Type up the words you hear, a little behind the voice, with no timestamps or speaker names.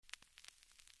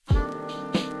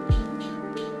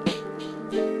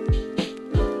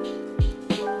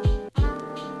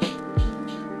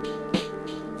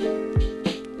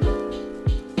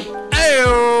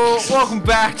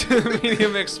Welcome back to the Media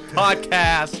Mix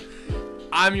Podcast.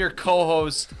 I'm your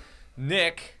co-host,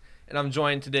 Nick, and I'm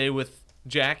joined today with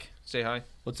Jack. Say hi.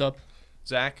 What's up?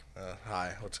 Zach.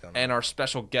 Hi, what's going on? And our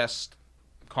special guest,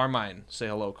 Carmine. Say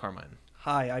hello, Carmine.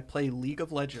 Hi, I play League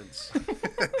of Legends.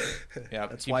 Yeah,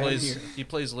 That's why I'm here. He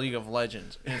plays League of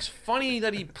Legends. And it's funny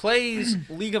that he plays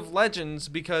League of Legends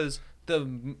because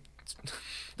the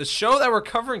show that we're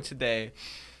covering today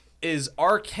is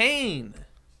Arcane,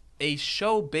 a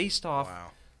show based off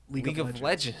League of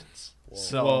Legends.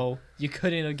 So, Whoa, you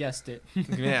couldn't have guessed it.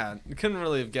 yeah, you couldn't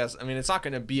really have guessed. I mean, it's not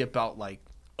going to be about like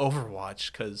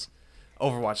Overwatch because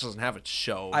Overwatch doesn't have a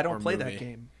show. I don't or play movie. that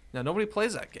game. No, nobody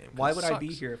plays that game. Why It would I be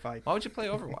sucks. here if I... Why would you play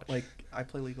Overwatch? Like, I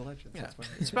play League of Legends. Yeah, That's why.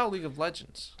 it's about League of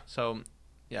Legends. So,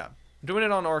 yeah, I'm doing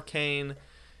it on Arcane.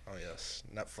 Oh yes,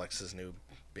 Netflix's new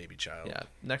baby child. Yeah,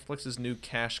 Netflix's new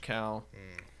cash cow.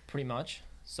 Pretty much.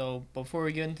 So before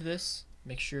we get into this,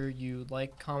 make sure you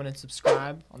like, comment, and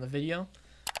subscribe on the video,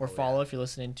 or follow if you're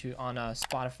listening to on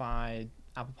Spotify,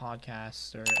 Apple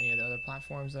Podcasts, or any of the other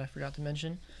platforms that I forgot to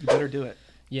mention. You better do it.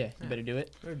 Yeah, you better do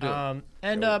it. Better do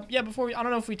it. Yeah, before I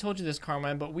don't know if we told you this,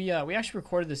 Carmine, but we actually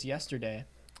recorded this yesterday.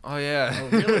 Oh yeah. Oh,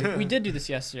 really? We did do this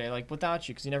yesterday, like without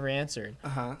you, because you never answered.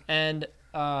 Uh-huh. And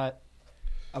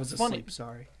I was Funny. asleep,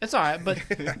 sorry. it's all right, but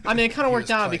I mean, it kind of He worked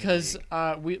was out playing because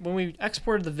when we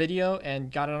exported the video and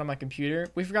got it on my computer,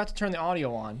 we forgot to turn the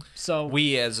audio on. So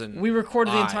We as in we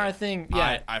recorded the I- entire thing.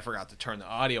 Yeah, I forgot to turn the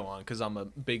audio on because I'm a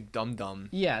big dum-dum.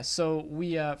 yeah. So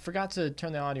we forgot to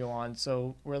turn the audio on.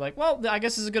 So we're like, well, I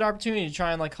guess this is a good opportunity to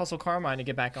try and like hustle Carmine to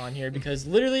get back on here because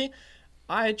literally,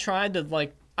 I tried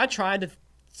to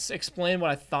explain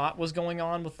what I thought was going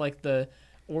on with like the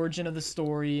origin of the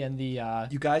story and the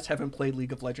You guys haven't played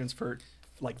League of Legends for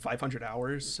like 500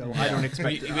 hours, so I don't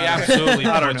expect We it. absolutely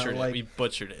I don't know, butchered it. like- We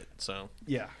butchered it. So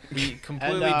Yeah. we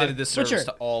completely And, did a disservice Butcher.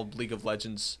 to all League of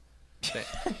Legends.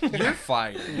 You're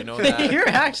fired. You know that. You're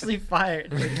actually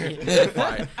fired. You're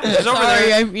fired. She's over Sorry,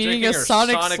 there I'm eating drinking a her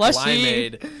Sonic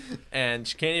slushie. limeade, and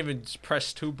she can't even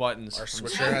press two buttons. Our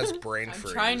switcher has brain I'm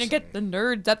freeze. trying to get the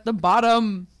nerds at the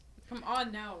bottom. Come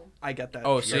on now. I get that.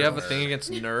 Oh, so you You're have a a thing nerd.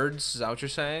 against nerds? Is that what you're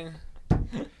saying?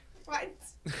 What?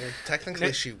 Well,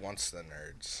 technically, she wants the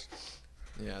nerds.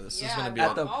 Yeah, this is Yeah, gonna be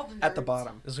at all the the at the nerds.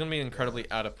 bottom. this is gonna be an incredibly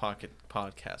out of pocket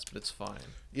podcast, but it's fine.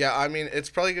 Yeah, I mean, it's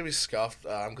probably gonna be scuffed.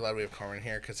 I'm glad we have Carmen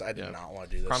here because I did Yeah. not want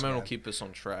to do this. Carmen will man. keep us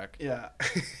on track. Yeah.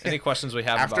 Any questions we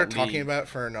have After about talking League? about it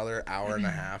for another hour and a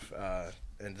half,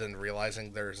 and then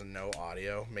realizing there's no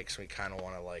audio makes me kind of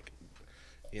want to like,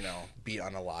 be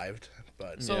unalived.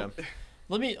 But So Yeah.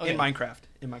 let me okay, In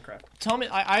Minecraft. tell me.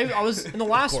 I was in the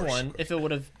last course. one. If it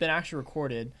would have been actually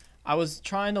recorded, I was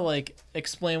trying to like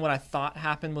explain what I thought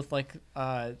happened with like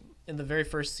in the very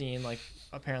first scene, like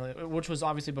apparently, which was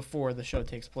obviously before the show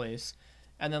takes place,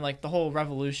 and then like the whole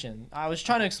revolution. I was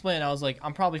trying to explain. I was like,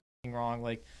 I'm probably f***ing wrong.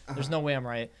 Like, there's no way I'm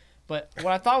right. But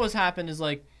what I thought was happened is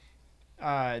like,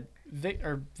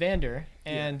 Vander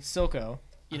and Silco.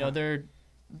 You know, they're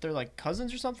like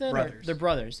cousins or something. Brothers. Or they're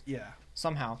brothers Yeah.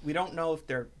 somehow. We don't know if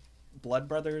they're blood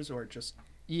brothers or just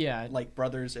Yeah. like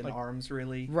brothers in Like- arms,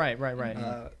 really. Right.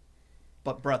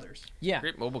 But brothers. Yeah.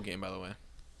 Great mobile game, by the way.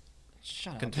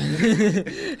 Shut up.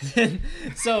 Continue.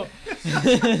 So,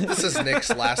 this is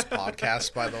Nick's last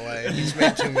podcast, by the way. He's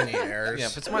made too many errors. Yeah,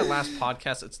 if it's my last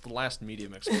podcast, it's the last Media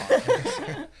Mix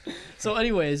podcast.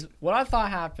 anyways, what I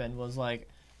thought happened was like,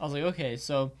 I was like, okay,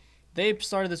 so they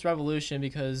started this revolution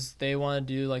because they want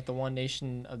to do like the One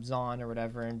Nation of Zon or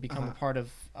whatever and become a part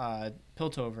of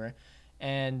Piltover,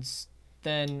 and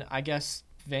then I guess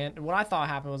what I thought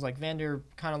happened was like Vander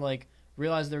kind of like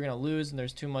realized they were gonna lose and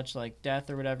there's too much like death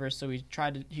or whatever, so he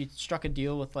struck a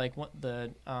deal with like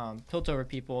the Piltover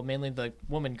people, mainly the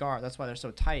woman guard. That's why they're so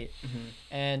tight.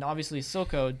 And obviously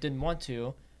Silco didn't want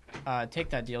to take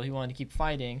that deal. He wanted to keep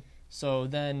fighting. So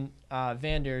then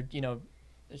Vander,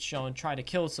 it's shown, tried to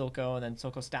kill Silco, and then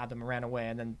Silco stabbed him and ran away.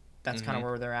 And then that's kind of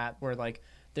where they're at, where like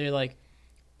they're like,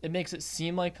 it makes it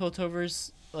seem like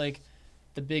Piltover's like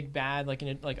the big bad, like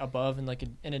above and like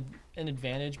an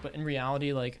advantage, but in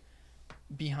reality, like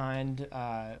behind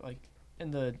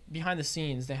behind the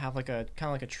scenes, they have like a kind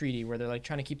of like a treaty where they're like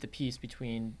trying to keep the peace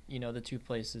between the two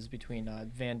places, between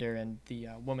Vander and the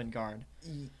woman guard.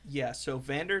 Yeah, so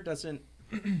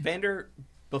Vander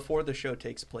before the show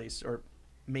takes place, or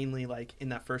mainly like in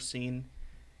that first scene,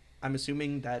 I'm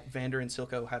assuming that Vander and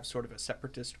Silco have sort of a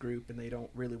separatist group and they don't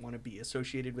really want to be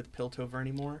associated with Piltover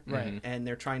anymore. Right. And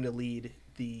they're trying to lead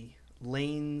the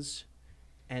lanes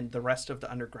and the rest of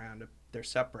the underground. They're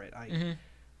separate. I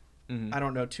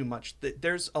don't know too much.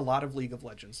 There's a lot of League of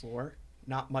Legends lore,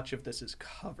 not much of this is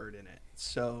covered in it.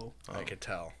 So I could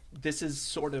tell. this is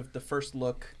sort of the first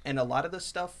look, and a lot of the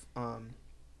stuff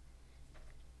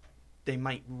they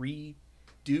might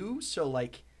redo. So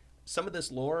like some of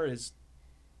this lore is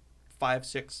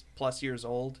 5-6+ years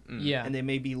old, Yeah. and they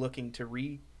may be looking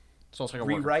to So it's like a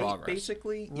work in rewrite progress.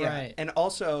 basically. Right. Yeah, and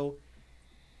also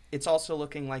it's also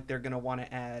looking like they're going to want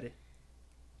to add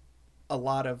a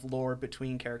lot of lore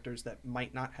between characters that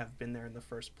might not have been there in the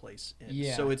first place. And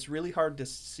Yeah. so it's really hard to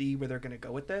see where they're going to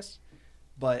go with this,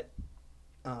 but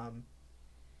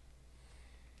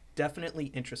definitely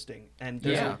interesting. And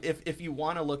there's Yeah. if you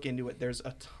want to look into it, there's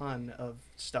a ton of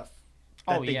stuff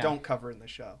Oh, that they yeah. don't cover in the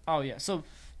show. Oh yeah. So,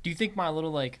 do you think my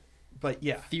little like But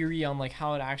yeah, theory on like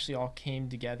how it actually all came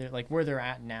together, like where they're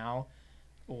at now,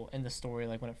 well, in the story,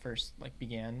 like when it first like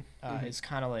began, is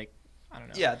kind of like, I don't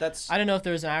know. yeah, that's I don't know if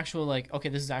there's an actual like, okay,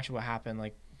 this is actually what happened.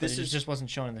 Like This this is- just wasn't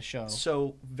shown in the show.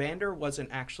 so Vander wasn't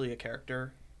actually a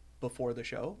character before the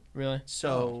show. Really?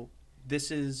 So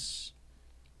this is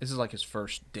This is like his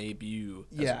first debut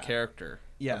as Yeah. a character.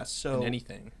 yeah, of- so in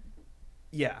anything.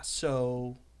 yeah,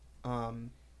 so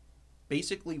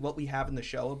basically what we have in the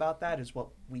show about that is what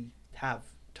we have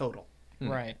total.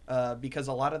 Right. Because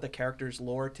a lot of the characters'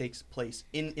 lore takes place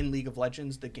in League of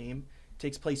Legends, the game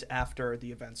takes place after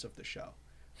the events of the show.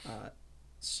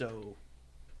 So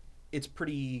it's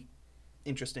pretty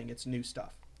interesting. It's new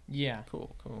stuff. Yeah.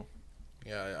 Cool.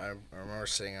 Yeah, I remember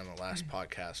saying on the last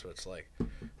podcast, where it's like,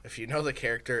 if you know the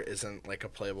character isn't like a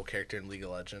playable character in League of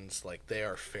Legends, like they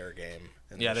are fair game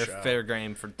in Yeah, the they're show. fair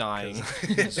game for dying,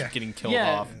 'Cause- just getting killed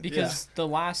Yeah, off. because the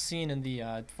last scene in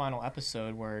the final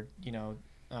episode where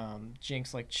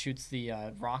Jinx like shoots the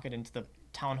rocket into the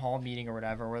town hall meeting or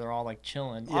whatever, where they're all like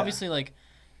chilling. Yeah. Obviously, like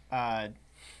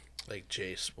Like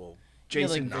Jace will. Jace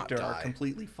like, and not Victor are die.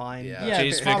 completely fine. Yeah. Yeah, Jace,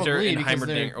 Victor, probably, and because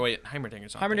they're- Heimerdinger. Oh wait,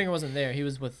 Heimerdinger's not Heimerdinger there. wasn't there. He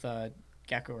was with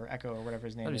Gecko or Echo or whatever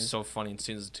his name That'd be is. so funny in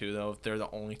season 2 though if they're the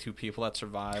only 2 people that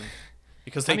survive,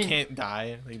 because they I mean- can't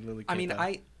die. They literally. Can't I mean,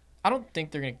 die. I don't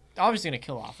think they're obviously gonna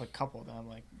kill off like a couple of them.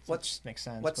 Like What's- that just makes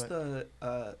sense. what's but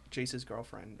the Jace's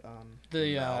girlfriend?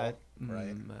 the Mel,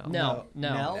 right? Mel. no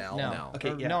Mel? no Okay,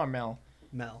 Or yeah. Mel or Mel.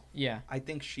 Mel. Yeah. I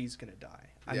think she's gonna die.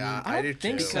 Yeah, I I don't do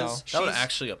think too. so. because That would she's-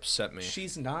 actually upset me.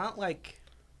 She's not like.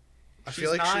 I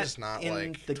feel like she's not in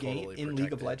like the totally game in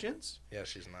League of protected. Legends. Yeah,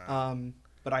 she's not.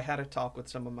 But I had a talk with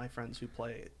some of my friends who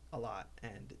play a lot,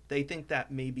 and they think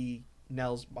that maybe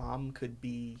Nell's mom could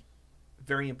be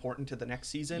very important to the next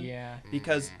season. Yeah.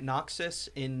 Because Noxus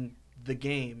in the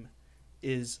game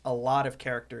is a lot of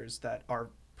characters that are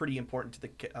pretty important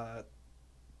to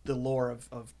the lore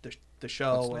of the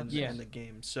show and, Yeah. and the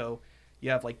game. So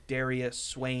you have like Darius,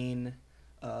 Swain,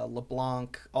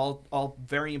 LeBlanc, all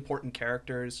very important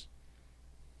characters.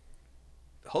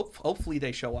 Hopefully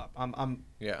they show up. I'm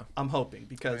hoping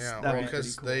because Yeah, that well, would be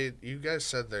because pretty cool. you guys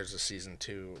said there's a season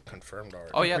 2 confirmed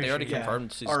already. Oh yeah, pretty they already sure, yeah.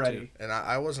 confirmed season Already. 2. And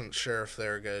I wasn't sure if they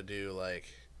were gonna do like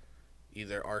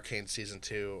either Arcane season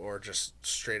 2 or just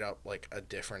straight up like a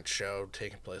different show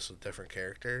taking place with different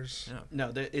characters. Yeah.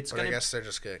 No, it's But gonna. I guess they're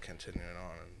just gonna continue it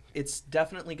on It's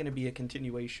definitely going to be a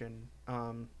continuation.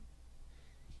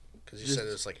 because you Just- said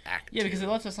it's like act. Yeah, because 2. it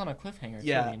left us on a cliffhanger.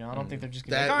 Yeah. Too, you know, I don't think they're just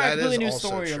That- gonna be like, all right, that completely is new also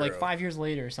story, or like true. 5 years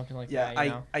later or something like Yeah, that. You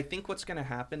know? I think what's going to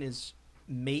happen is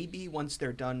maybe once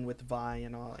they're done with Vi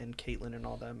and Caitlyn and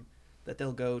all them, that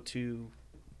they'll go to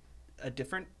a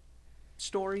different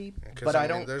story. 'Cause, But I mean,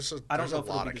 don't. There's I don't there's know a if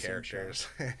it'll lot be of the same show. characters.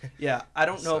 Yeah, I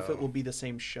don't know if So- it will be the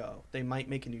same show. They might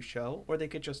make a new show, or they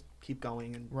could just keep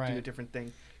going and do a Right. different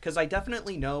thing. Because I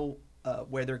definitely know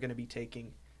where they're going to be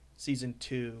taking season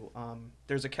 2.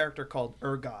 There's a character called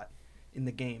Urgot in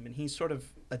the game, and he's sort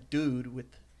of a dude with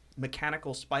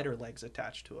mechanical spider legs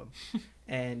attached to him,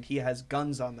 and he has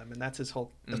guns on them, and that's his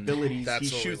whole abilities. That's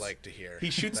he what shoots, we like to hear. He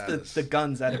shoots That the, is- the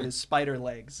guns out of his spider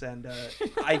legs, and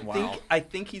Wow. I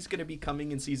think he's going to be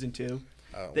coming in season 2.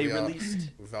 They we all- released.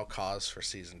 Vel'Koz for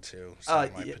season 2.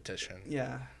 Sign my yeah, petition.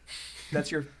 Yeah,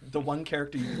 that's the one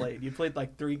character you played. You played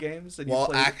like 3 games, and you Well,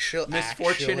 played Misfortune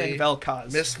actually, and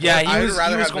Vel'Koz. Yeah, I he would was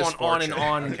rather going have on and Misfortune.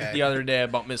 on Okay. the other day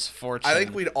about Misfortune. I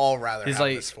think we'd all rather He's have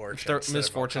like Misfortune. instead of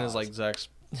Misfortune is Vel'Koz. like Zach's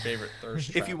favorite thirst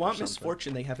If trap you or want something.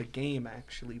 Misfortune, they have a game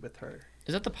actually with her.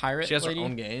 Is that the pirate She has her lady?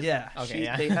 own game. Yeah. Okay,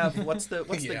 yeah. They have what's the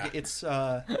Yeah. it's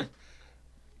I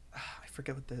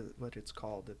forget what it's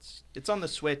called. It's on the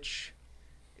Switch.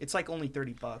 It's like only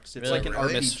 $30. It's Really? like an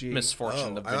Really? RPG.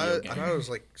 Misfortune, the I video thought, game. I thought it was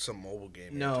like some mobile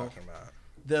game No. you're talking about.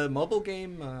 The mobile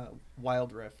game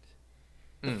Wild Rift.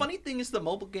 The Hmm. funny thing is the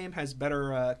mobile game has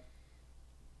better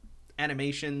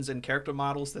animations and character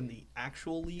models than the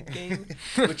actual League game,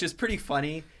 which is pretty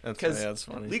funny That's because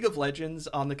funny. League of Legends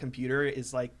on the computer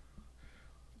is like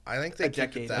I think they a keep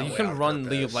decade it that old. You way can on run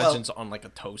League of purpose. Legends on like a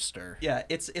toaster. Yeah,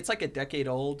 it's like a decade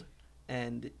old,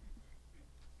 and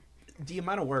the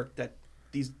amount of work that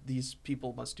these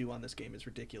people must do on this game is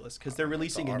ridiculous because they're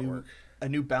releasing artwork. a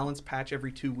new balance patch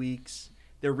every 2 weeks.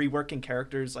 They're reworking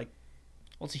characters like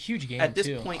Well, it's a huge game at this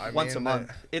too. point I once a mean,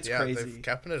 month. It's yeah, crazy. They've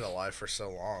kept it alive for so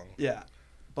long, Yeah,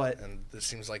 but and it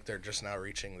seems like they're just now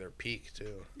reaching their peak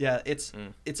too. yeah, it's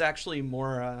actually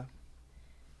more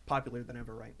popular than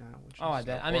ever right now. Which Oh, I is,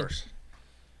 bet. Of I mean, course.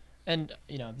 and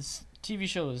this TV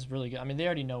show is really good. I mean, they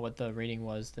already know what the rating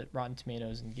was that Rotten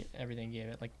Tomatoes and everything gave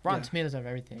it. Like Rotten Yeah. Tomatoes have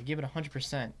everything. They gave it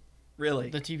 100%. really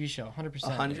The TV show, 100%.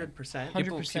 100%.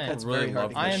 100%. That's really very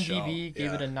hard love to this get. show. IMDb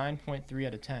gave it Yeah. a 9.3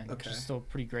 out of 10, which Okay. is still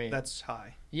pretty great. That's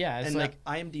high. yeah, it's And like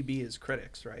IMDb is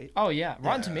critics, right? oh yeah,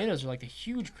 Rotten Yeah. Tomatoes are like the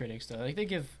huge critics though. Like they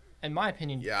give, in my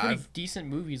opinion, Yeah, pretty I've- decent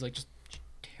movies like just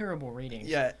terrible ratings.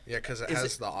 Yeah, Yeah, because it Is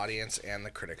has it- the audience and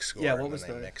the critic score. Yeah, what and was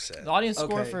then they the- mix it. The audience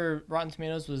score Okay. for Rotten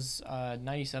Tomatoes was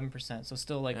 97%, so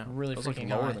still like Yeah, really that was, like, freaking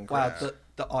lower high. than wow. Yeah.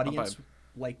 The audience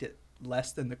liked it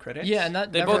less than the critics. Yeah, and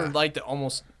that They never, both liked it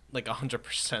almost like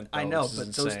 100%. I know, which is but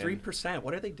those insane. 3%,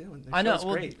 what are they doing? The I know. show's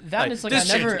Well, great. that Like, is like this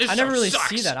I never show really sucks,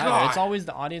 see that either. God. It's always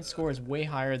the audience score is way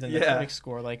higher than the Yeah. critic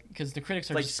score, like because the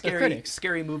critics are Like just they're scary, critics.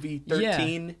 scary movie Yeah.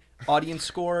 13 audience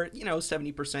score,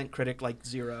 70% critic, like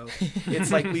 0.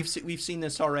 It's like we've seen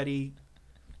this already.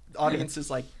 The audience is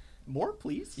like, more,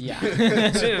 please. Yeah.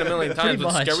 I've seen it a million times. Pretty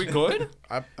But much. scary good?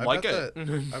 I Like bet it.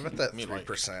 that, I bet that Me like.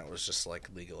 3% was just like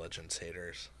League of Legends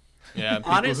haters. Yeah,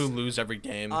 people Honest- who lose every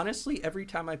game. Honestly, every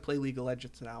time I play League of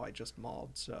Legends now, I just mauled.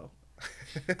 So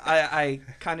I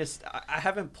kind of I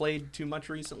haven't played too much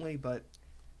recently, but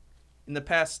in the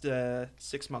past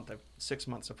 6 months,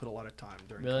 I've put a lot of time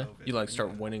during Really? COVID. You like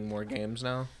start winning more games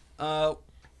now?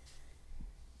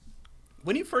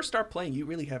 When you first start playing, you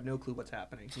really have no clue what's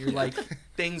happening. You're like,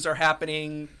 things are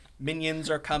happening,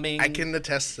 minions are coming. I can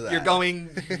attest to that. You're going,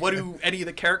 what do any of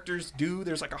the characters do?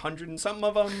 There's like 100 and something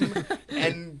of them,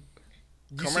 and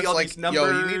you Cormack's see all like, these numbers.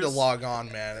 yo, you need to log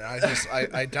on, man. And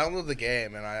I download the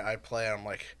game and I play. And I'm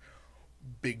like,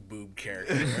 big boob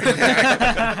character.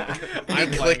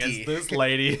 I'm playing as clicky. this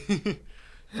lady And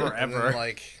forever. then,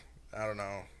 like, I don't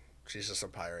know. She's just a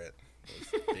pirate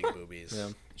with big boobies. Yeah,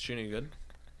 she any good?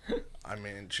 I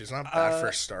mean, she's not bad for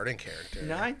a starting character.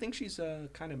 No, I think she's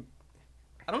kind of.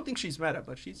 I don't think she's meta,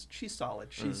 but she's solid.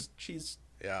 She's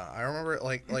Yeah, I remember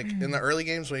like in the early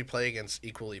games when you play against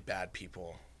equally bad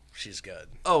people, she's good.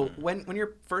 Oh, when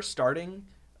you're first starting,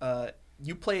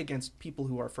 you play against people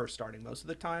who are first starting most of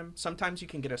the time. Sometimes you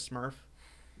can get a Smurf,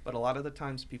 but a lot of the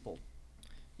times people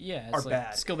Yeah, are it's like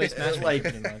bad. skill-based matchmaking Like,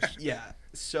 pretty much. yeah.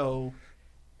 So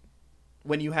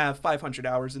when you have 500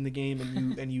 hours in the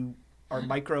game and you are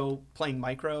playing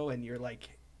micro and you're like,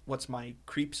 what's my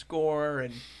creep score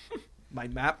and my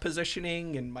map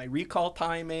positioning and my recall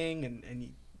timing and you,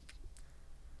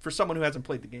 for someone who hasn't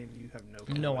played the game, you have no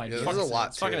clue. No Yeah, idea. there's a lot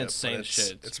It's to fucking it, insane but it's,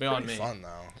 shit. It's beyond pretty me. fun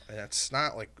though, and it's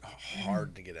not like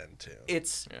hard to get into.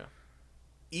 It's Yeah.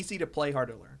 easy to play, hard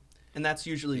to learn, and that's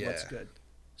usually what's Yeah. good.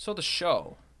 So the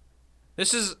show.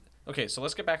 This is okay. So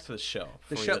let's get back to the show.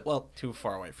 The before we show- get well- too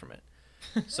far away from it.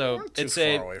 So Not too it's far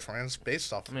a. away from it. It's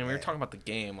based off. I mean, we were talking about the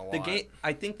game a lot. The game,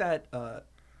 I think that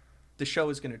the show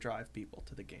is going to drive people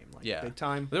to the game, like Yeah. big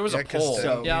time. There was Yeah, a 'cause poll. the-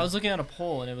 So- Yeah, I was looking at a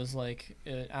poll and it was like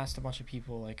it asked a bunch of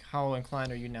people like how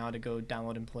inclined are you now to go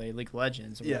download and play League of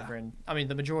Legends or Yeah. whatever. And I mean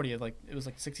the majority of like it was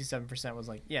like 67% was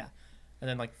like yeah, and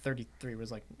then like 33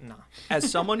 was like nah. As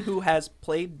someone who has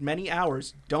played many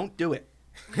hours, don't do it.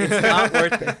 It's not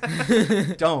worth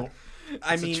it. Don't.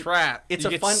 I It's mean, a trap. it's you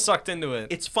a get fun- sucked into it.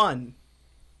 it's fun,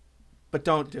 but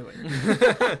don't do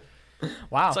it.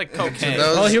 Wow. It's like cocaine.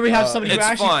 those- well, here we have somebody who it's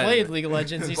actually fun, played League of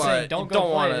Legends. He's but saying don't you go don't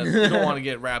play want it. to. You don't want to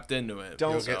get wrapped into it.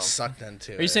 Don't You'll So- get sucked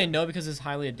into. Are you saying no because it's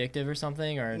highly addictive or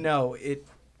something or No,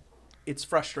 it's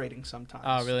frustrating sometimes.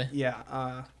 Oh, really?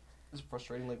 Yeah. It's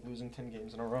frustrating, like losing 10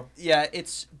 games in a row. Yeah,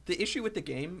 it's the issue with the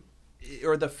game,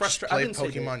 or the Just frustration. I play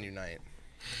didn't say Pokemon Unite.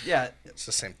 Yeah, It's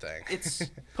the same thing. it's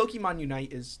Pokemon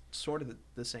Unite is sort of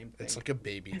the same thing. It's like a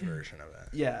baby version of it.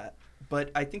 Yeah, but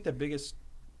I think the biggest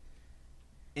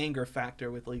anger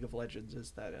factor with League of Legends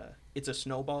is that it's a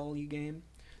snowball-y game.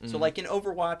 So Mhm. like in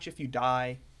Overwatch, if you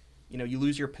die, you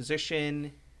lose your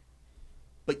position,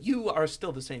 but you are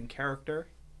still the same character,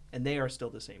 and they are still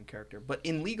the same character. But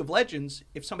in League of Legends,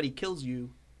 if somebody kills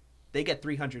you, they get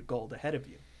 300 gold ahead of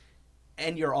you,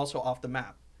 and you're also off the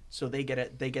map. So they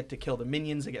get to kill the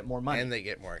minions, they get more money, And they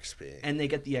get more XP. and they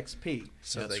get the XP.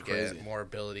 So That's they crazy. get more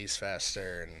abilities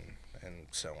faster and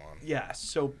so on. Yeah,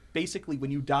 so basically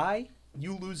when you die,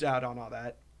 you lose out on all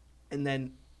that, and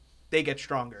then they get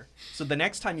stronger. So the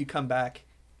next time you come back,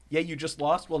 Yeah, you just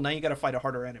lost. Well, now you got to fight a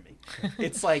harder enemy.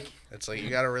 It's like, It's like you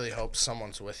gotta really hope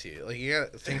someone's with you.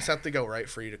 Like things have to go right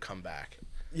for you to come back.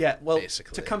 yeah, well,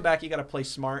 Basically. to come back, you got to play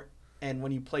smart. And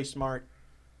when you play smart,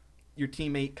 your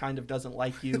teammate kind of doesn't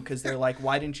like you because they're like,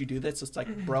 why didn't you do this? It's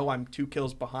like, bro, I'm 2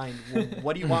 kills behind. Well,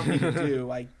 what do you want me to do?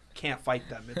 I can't fight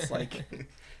them. It's like,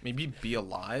 Maybe be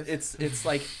alive. it's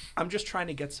like, I'm just trying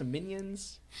to get some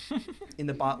minions in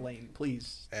the bot lane,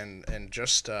 please. And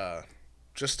just to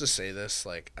say this,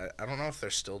 like I don't know if they're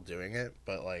still doing it,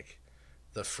 but like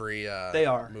the free They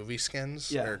are. movie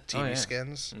skins Yeah. or TV Oh, yeah.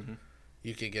 skins, Mhm.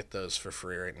 you could get those for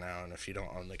free right now. And if you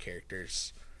don't own the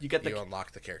characters, You get the you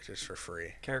unlock the characters for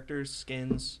free. characters,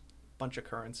 skins, bunch of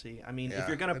currency. I mean, Yeah, if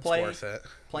you're going to it's play, worth it.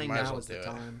 playing Might as now well is the do it.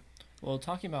 time. Well,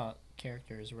 talking about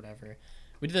characters or whatever,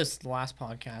 we did this the last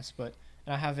podcast, but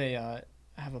and I have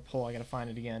a poll. I gotta find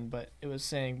it again, but it was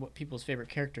saying what people's favorite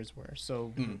characters were.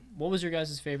 So, what was your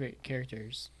guys' favorite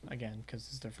characters? Again, because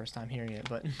this is their first time hearing it,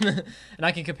 but and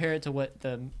I can compare it to what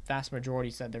the vast majority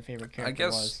said their favorite character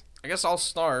was. I guess I'll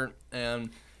start, and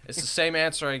it's the same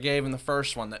answer I gave in the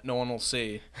first one that no one will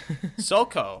see.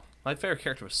 Silco. My favorite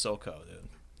character was Silco,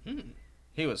 dude.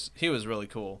 He was really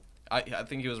cool. I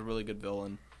think he was a really good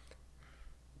villain.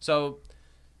 So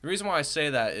the reason why I say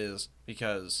that is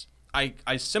because I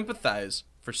sympathize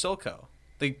for Silco.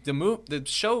 The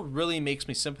show really makes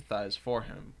me sympathize for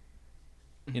him.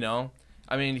 You know,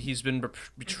 I mean, he's been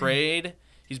betrayed.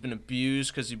 He's been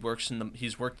abused because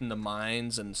he's worked in the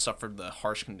mines and suffered the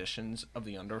harsh conditions of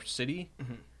the Undercity.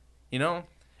 You know,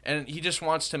 and he just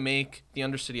wants to make the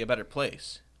Undercity a better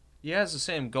place. He has the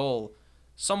same goal,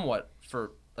 somewhat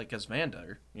for like as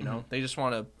Vander. You know, they just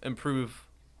want to improve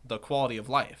the quality of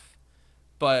life,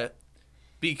 but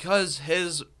because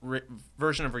his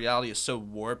version of reality is so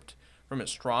warped from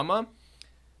his trauma,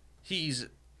 he's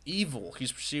evil.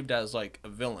 He's perceived as like a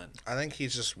villain. I think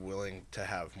he's just willing to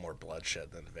have more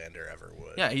bloodshed than Vander ever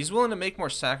would. Yeah, he's willing to make more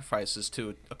sacrifices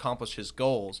to accomplish his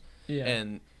goals. Yeah.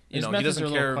 And you His know, he methods are doesn't a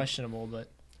little care. questionable, but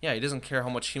Yeah, he doesn't care how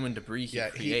much human debris he he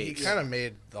creates. kind of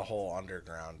made the whole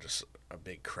underground just a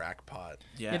big crackpot.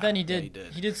 yeah, then he yeah,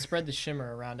 did. He did spread the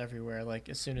shimmer around everywhere. Like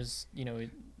as soon as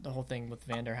the whole thing with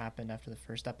Vander happened after the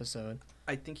first episode.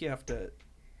 I think you have to,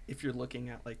 if you're looking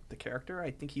at like the character, I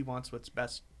think he wants what's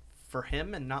best for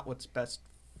him and not what's best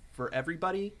for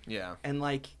everybody. Yeah. And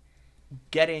like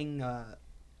getting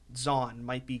Zahn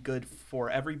might be good for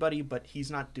everybody, but he's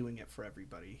not doing it for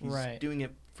everybody. He's Right. doing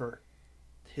it for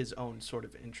his own sort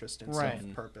of interest and Right.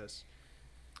 self-purpose.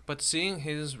 But seeing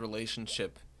his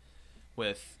relationship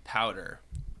with Powder,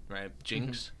 right,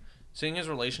 Jinx, seeing his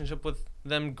relationship with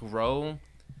them grow,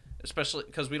 especially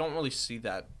because we don't really see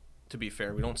that. To be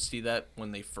fair, we don't see that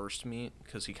when they first meet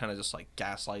because he kind of just like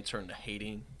gaslights her into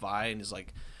hating Vi and is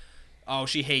like, "Oh,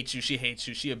 she hates you.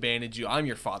 She abandoned you. I'm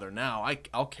your father now.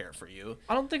 I'll care for you."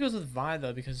 I don't think it was with Vi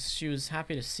though, because she was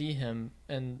happy to see him,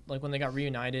 and like when they got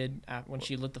reunited, when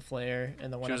she lit the flare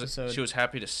in the one episode. She was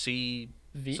happy to see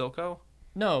Silco.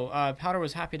 No, Powder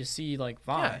was happy to see like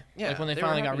Vi. Yeah, like when they they were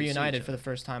finally got happy to see reunited each for the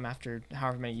first time after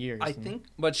however many years. I and- think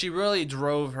But she really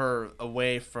drove her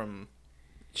away from.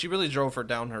 She really drove her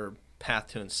down her path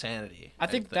to insanity. I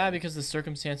think that because the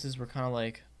circumstances were kind of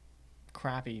like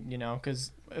crappy,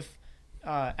 because if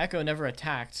Echo never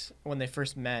attacked when they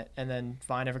first met, and then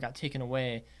Vi never got taken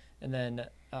away, and then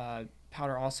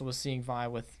Powder also was seeing Vi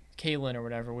with Caitlyn or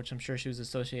whatever, which I'm sure she was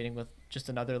associating with just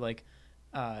another like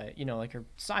her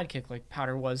sidekick, like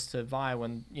Powder was to Vi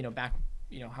when back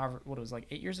however what it was like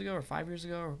 8 years ago or 5 years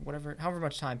ago or whatever, however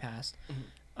much time passed.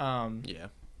 Yeah.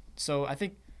 So I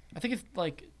think if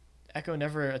like Echo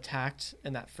never attacked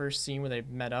in that first scene where they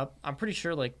met up, I'm pretty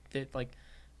sure like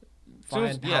Vi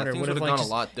and Powder things would have would've like gone a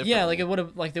lot differently. yeah, like it would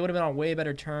have like they would have been on way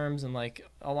better terms, and like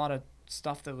a lot of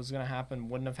stuff that was gonna happen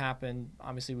wouldn't have happened.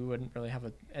 Obviously, we wouldn't really have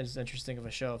as interesting of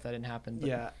a show if that didn't happen. But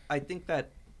yeah, I think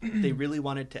that they really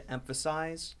wanted to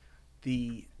emphasize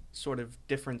the sort of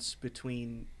difference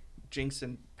between Jinx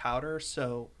and Powder,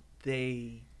 so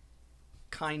they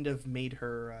kind of made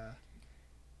her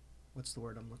what's the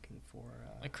word I'm looking for?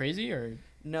 like crazy or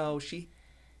No, she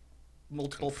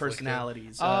multiple Conflicted.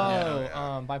 personalities.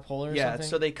 bipolar or yeah, something.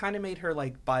 so they kind of made her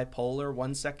like bipolar.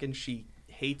 One second she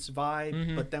hates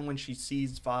Vi, but then when she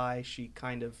sees Vi, she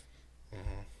kind of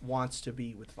wants to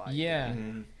be with Vi. Yeah.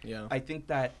 Yeah. I think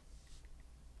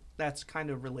that's kind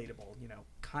of relatable.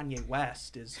 Kanye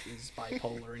West is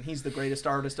bipolar, and he's the greatest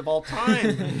artist of all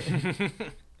time.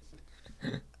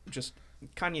 Just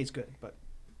Kanye's good, but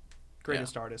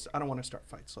greatest artist. I don't want to start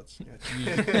fights. Let's.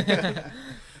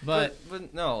 but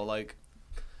But no, like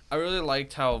I really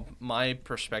liked how my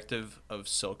perspective of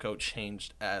Silco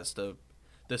changed as the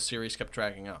series kept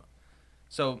dragging out.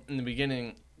 So in the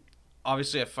beginning,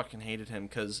 obviously I fucking hated him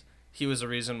because he was the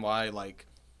reason why like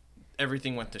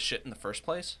everything went to shit in the first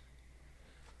place.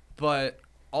 But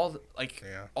all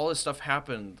this stuff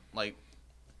happened like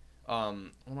well,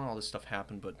 not all this stuff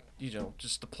happened, but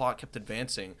just the plot kept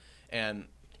advancing, and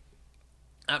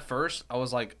at first I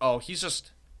was like, oh, he's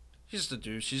just a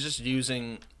douche. He's just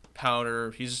using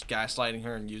Powder. He's just gaslighting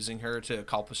her and using her to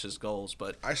accomplish his goals.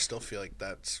 But I still feel like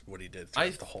that's what he did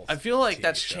throughout the whole. I feel like TV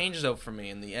that's show. changed though for me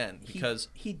in the end because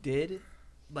he did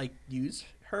like use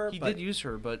her. he but did use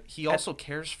her, but he also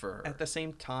cares for her. at the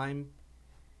same time,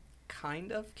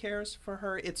 kind of cares for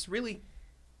her. It's really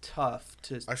tough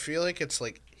to. I feel like it's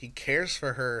like he cares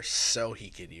for her so he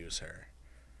could use her.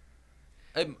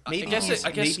 I guess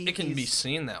it can be he's-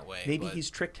 seen that way. Maybe but he's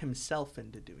tricked himself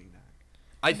into doing that.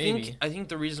 I Maybe. think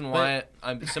the reason why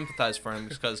I sympathize for him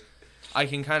is because I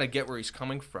can kind of get where he's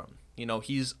coming from.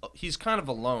 He's kind of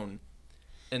alone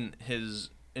in his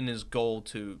goal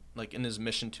to like in his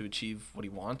mission to achieve what he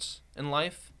wants in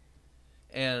life,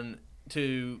 and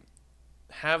to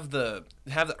have the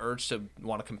urge to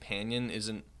want a companion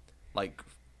isn't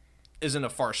a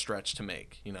far stretch to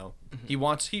make. He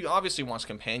obviously wants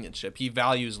companionship. He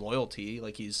values loyalty,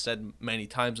 like he's said many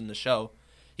times in the show.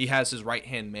 He has his right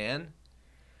hand man.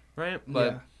 Right,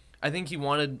 but Yeah. I think he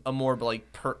wanted a more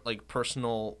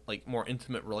personal, more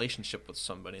intimate relationship with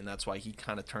somebody, and that's why he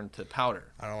kind of turned to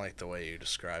Powder. I don't like the way you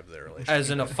describe their relationship. As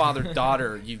in a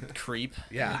father-daughter, you creep.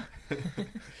 Yeah,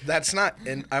 that's not.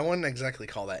 And I wouldn't exactly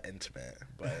call that intimate,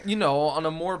 but On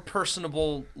a more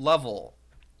personable level.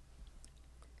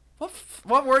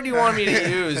 What word do you want me to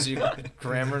use? You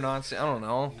grammar Nazi? I don't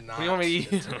know. What do you want me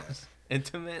to use?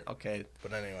 Intimate? Okay.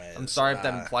 But anyways, I'm sorry if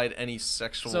that implied any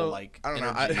sexual I don't know.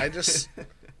 energy. I just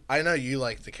I know you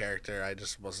like the character. I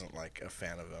just wasn't like a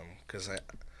fan of him because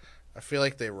I feel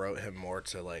like they wrote him more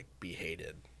to like be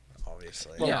hated.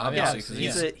 Obviously. Well, yeah, obviously, 'cause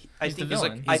he's he's- I he's think the he's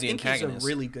villain. I the think he's a antagonist.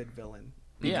 really good villain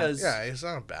Yeah. because Yeah, he's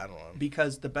not a bad one.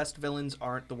 because the best villains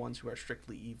aren't the ones who are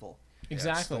strictly evil.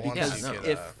 Exactly. Yeah, it's the Yeah, ones no. you could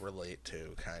If- relate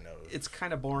to, kind of. It's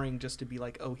kind of boring just to be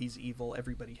like, oh, he's evil,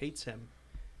 everybody hates him.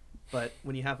 But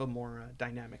when you have a more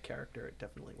dynamic character, it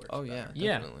definitely works. Oh yeah, better.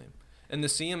 Yeah. definitely. And to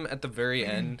see him at the very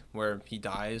end where he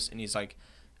dies and he's like,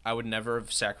 I would never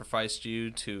have sacrificed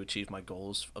you to achieve my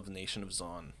goals of the nation of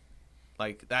Zon.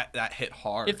 Like that hit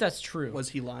hard. If that's true. Was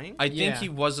he lying? I think Yeah. he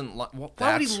wasn't. Why would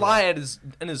That's he lie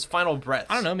in his final breath?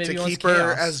 I don't know. Maybe to he wants keep her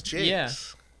chaos. as Jake's. Yeah.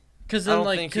 Because I then, don't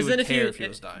like, think he because would then if care you, if he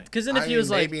was dying. because then if I he was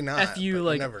mean, like, maybe not, "F you," but you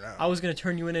like, never know. I was gonna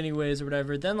turn you in anyways or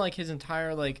whatever. Then like his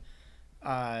entire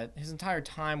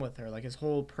time with her, like his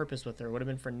whole purpose with her, would have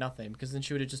been for nothing. Because then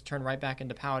she would have just turned right back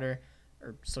into Powder,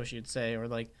 or so she would say, or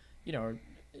like,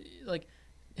 like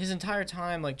his entire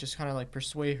time, like just kind of like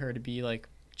persuade her to be like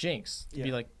Jinx, to be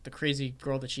Yeah. like the crazy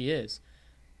girl that she is.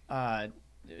 It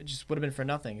just would have been for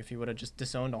nothing if he would have just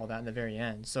disowned all that in the very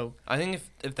end. So I think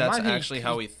if that's opinion, actually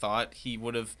how he thought,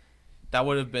 that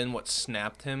would have been what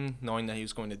snapped him, knowing that he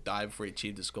was going to die before he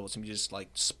achieved his goals, and just like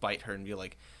spite her and be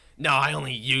like, "No, I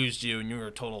only used you, and you were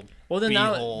a total." well, then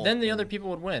beehole." then the other people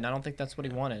would win. I don't think that's what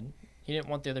he wanted. He didn't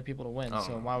want the other people to win. Oh.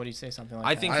 So why would he say something like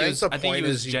I that? think I he was. the I think he point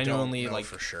was is you don't genuinely know like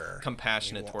for sure.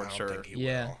 compassionate I towards don't her. think he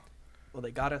Yeah. will. Well,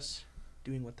 they got us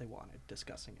doing what they wanted,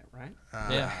 discussing it, right?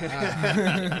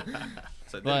 Yeah.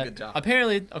 So they did a But good job.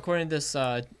 apparently, according to this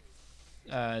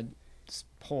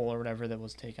poll or whatever that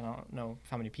was taken, I don't know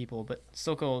how many people, but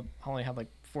Silco only had like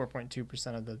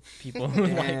 4.2% of the people who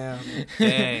like.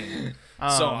 Dang.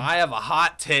 So I have a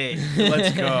hot take.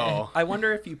 Let's go. I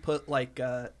wonder if you put like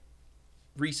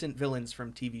recent villains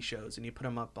from TV shows and you put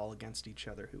them up all against each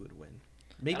other, who would win?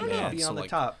 Maybe don't he'd know. be So, on the like,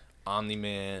 top.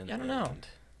 Omni-Man. I don't know. and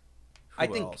I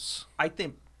who think- else? I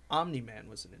think Omni-Man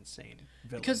was an insane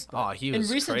villain. Because Oh, he in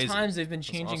was recent crazy. times they've been That's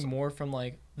changing awesome. more from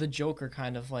like the Joker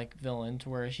kind of like villain to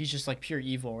where he's just like pure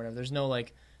evil or whatever. There's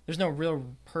no real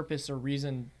purpose or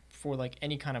reason for like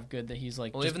any kind of good that he's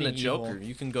like. Well, just even the being evil. Joker,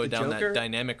 you can go The down Joker- that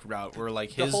dynamic route where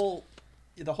like the his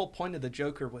whole point of the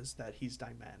Joker was that he's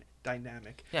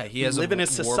dynamic. yeah he We has live a in a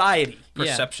warped society.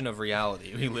 perception of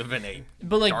reality. We live in a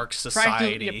But like dark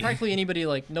society. practically anybody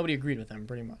like nobody agreed with him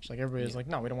pretty much. Like everybody was like,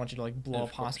 no, we don't want you to like blow Of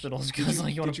up course. hospitals because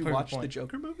like you want Did to you prove a watch the point.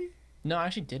 Joker movie? No, I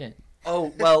actually didn't.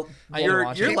 Oh well, I gotta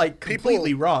watch you're it. like People-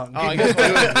 completely wrong. Oh, I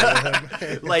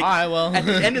guess Like All right, well. at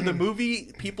the end of the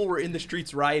movie, people were in the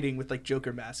streets rioting with like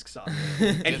Joker masks on,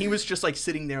 and he was just like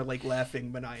sitting there like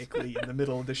laughing maniacally in the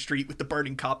middle of the street with the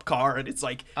burning cop car, and it's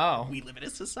like, Oh. we live in a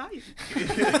society.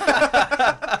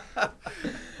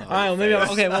 All right, well maybe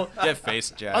okay. Well, Get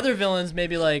faced, Jack. other villains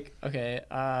maybe like okay,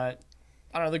 I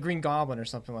don't know, the Green Goblin or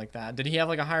something like that. Did he have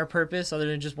like a higher purpose other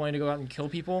than just wanting to go out and kill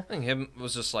people? I think him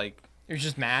was just like He was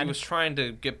just he mad. was trying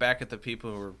to get back at the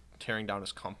people who were tearing down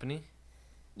his company.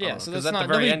 Yeah, so because that's at not the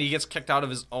very nobody- end he gets kicked out of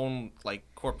his own like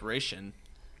corporation.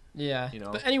 Yeah, you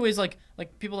know? But anyways, like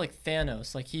people like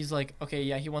Thanos, like he's like, okay,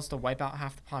 yeah, he wants to wipe out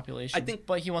half the population. I think-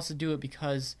 but he wants to do it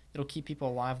because it'll keep people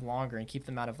alive longer and keep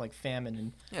them out of like famine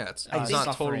and Yeah, it's I he's think- not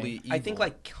suffering. totally evil. I think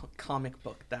like comic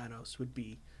book Thanos would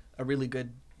be a really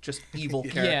good just evil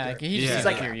character. yeah, he's Yeah. just He's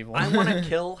like like, pure evil. I want to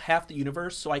kill half the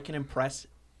universe so I can impress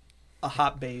a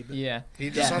hot babe. yeah, He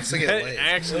just Yeah. wants to get laid.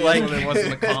 actually Like- when it was in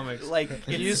the comics. Like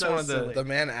He's it's so one of the- silly. The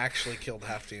man actually killed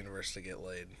half the universe to get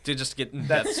laid. to just get in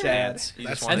That's death sad. stance. He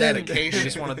That's just wanted dedication. He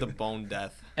just wanted the bone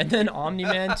death. and then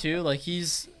Omni-Man too, like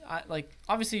he's like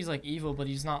obviously he's like evil, but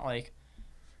he's not like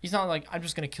I'm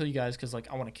just gonna kill you guys because like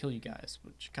I want to kill you guys,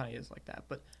 which kind of is like that.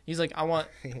 But he's like I want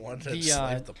He wanted to The,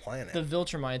 enslave the planet. the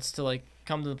Viltrumites to like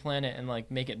come to the planet and like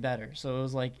make it better. So it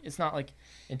was like it's not like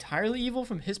entirely evil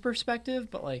from his perspective,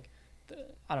 but like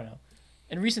I don't know.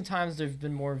 In recent times, there've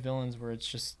been more villains where it's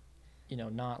just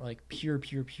not like pure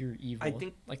evil. I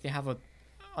think- like they have a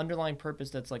underlying purpose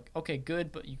that's like okay,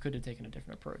 good, but you could have taken a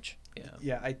different approach. Yeah.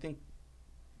 Yeah, I think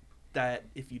that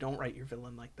if you don't write your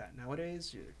villain like that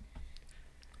nowadays,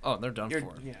 Oh, they're done you're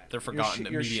for. yeah, They're forgotten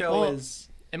Your immediately. show Well, is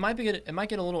It might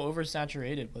get a little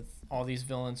oversaturated with all these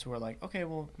villains who are like, okay,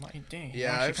 well, like, dang,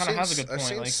 yeah, he I've kind seen, of has a good I've point.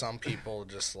 seen Like, some people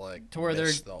just like To where they're-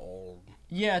 miss the old.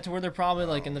 yeah, to where they're probably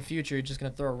like in the future just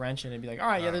gonna throw a wrench in and be like, all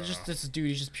right, yeah, I they're don't just know. this dude,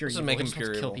 he's just pure This is evil. make He him just wants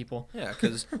pure to kill evil. people. Yeah,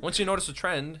 because once you notice a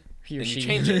trend, He or then you she.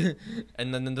 change it,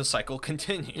 and then the cycle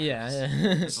continues. yeah.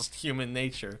 It's just human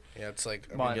nature. Yeah, it's like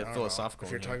I But- mean, Get I don't philosophical Know.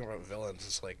 If you're here. talking about villains,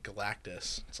 it's like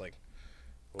Galactus. It's like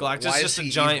Galactus why is just a he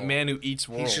giant evil? man who eats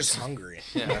worlds. He's just hungry.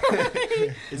 Yeah.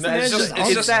 is No, that, it's just- it's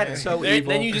is just- that so Then-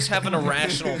 evil? Then you just have an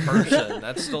irrational person.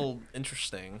 That's still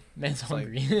interesting. Man's It's like-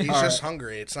 hungry. He's All just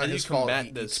hungry. It's not Then you his fault. combat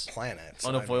He this eats planets.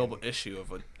 Unavoidable I mean, issue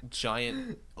of a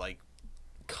giant, like,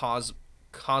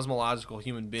 cosmological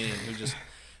human being who just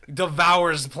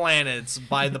devours planets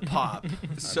by the pop,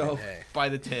 so hey. by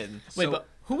the tin. Wait, So- but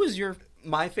who was your?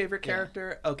 my favorite Yeah.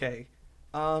 character. Okay,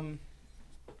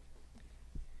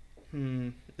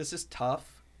 this is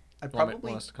tough. I'd Want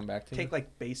probably us to come back to take you?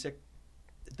 like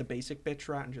the basic bitch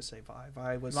route and just say Vi.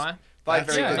 Vi was Vi? Vi That's-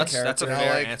 very yeah, good that's character. a Now,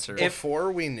 fair like, answer.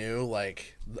 Before we knew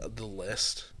like the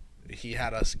list, he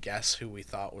had us guess who we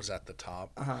thought was at the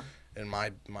top, Uh-huh. and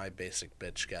my basic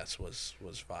bitch guess was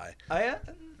Vi, I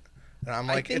and I'm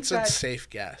I like, think it's that- a safe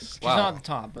guess. She's Wow. not at the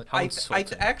top, but How I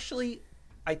insulting. actually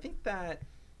I think that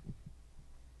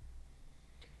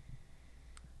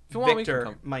If you want, we can Victor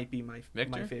come- might be my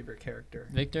Victor? favorite character.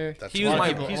 Victor. That's He A was lot my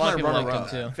of people- he's a lot my of people like runner-up.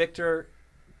 him too. Victor,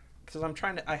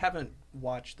 because I haven't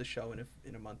watched the show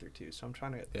in a month or two, so I'm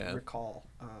trying to Yeah. recall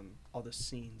all the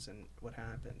scenes and what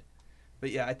happened.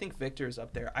 But yeah, I think Victor is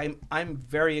up there. I'm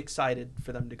very excited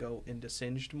for them to go into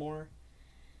Singed more.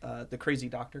 The crazy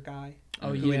doctor guy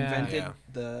Oh, who yeah. invented Yeah.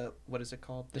 the what is it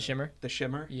called? The Shimmer. The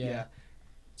Shimmer. Yeah.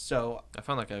 So I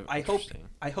found that guy I hope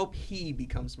interesting. he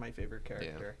becomes my favorite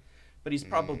character. But he's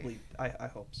probably I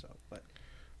hope so. But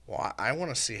Well, I want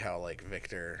to see how like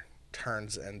Victor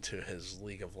turns into his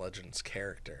League of Legends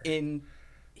character. in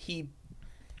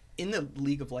the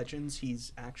League of Legends,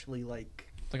 he's actually like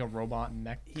Like a robot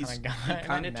mech kind he of guy.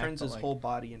 kind of Not mech, turns but, his like- whole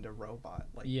body into robot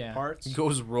like Yeah. parts. He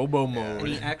goes robo Yeah. mode. And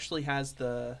he actually has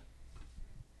the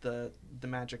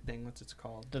magic thing. What's it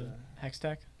called? the hex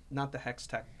tech. Not the hex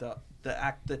tech.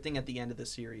 The thing at the end of the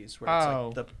series where Oh.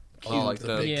 it's like Oh, like the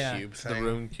the- big Yeah. cube the thing.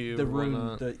 rune cube. the or rune.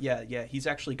 whatnot. Yeah. He's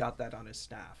actually got that on his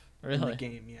staff in Really? the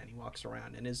game. Yeah, and he walks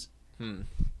around, and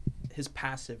his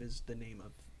passive is the name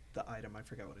of the item. I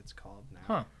forget what it's called now.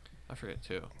 Huh. I forget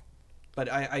too. But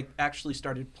I actually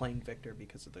started playing Victor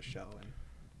because of the show, and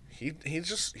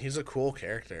He's a cool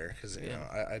character because you Yeah.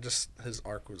 know I just his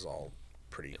arc was all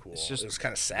pretty cool. It's just- it was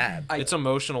kind of sad. It's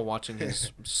emotional watching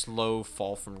his slow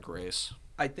fall from grace.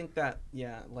 I think that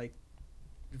like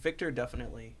Victor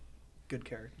definitely good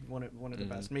character, one of the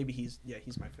best. Maybe he's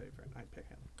my favorite. I pick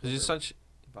him. Because over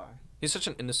Vi. he's such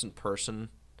an innocent person,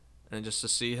 and just to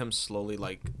see him slowly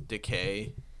like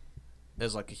decay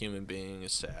as like a human being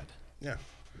is sad. Yeah,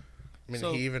 I mean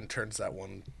So- he even turns that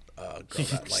one girl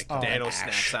that like Oh. Dano Ash,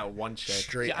 snaps that one chick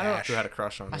straight Yeah, I don't- Ash. who had a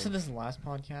crush on I said him. this in the last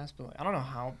podcast, but like, I don't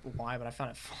know why, but I found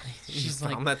it funny. She's She's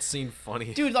like, found that scene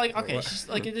funny. dude, like, okay, What? she's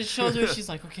like, it just shows her. She's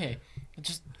like, okay, it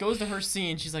just goes to her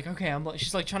scene. She's like, okay,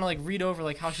 she's like trying to like read over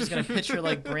like how she's gonna pitch her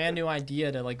like brand new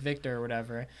idea to like Victor or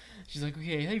whatever. She's like,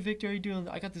 okay, hey Victor, how you doing?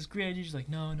 I got this great idea. She's like,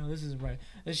 no, this isn't right.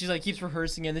 And she's like keeps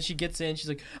rehearsing it. And then she gets in. She's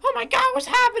like, oh my god, what's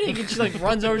happening? And she like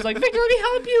runs over. She's like, Victor, let me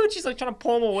help you. And she's like trying to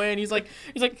pull him away. And he's like,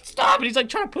 stop. And he's like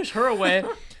trying to push her away.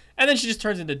 And then she just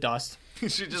turns into dust.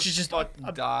 she just She's just fucking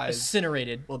dies.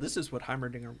 incinerated. Well, this is what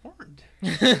Heimerdinger warned.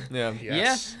 Yeah.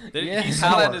 Yes. Yeah. He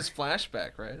saw that in his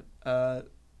flashback, right?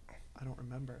 I don't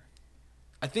remember.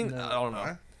 I think No. I don't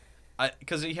know. Huh?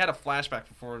 Because he had a flashback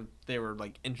before they were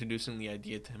like introducing the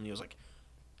idea to him. And he was like,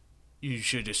 "You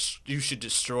should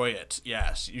destroy it.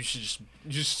 Yes, you should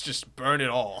just burn it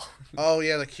all." Oh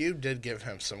yeah, the cube did give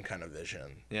him some kind of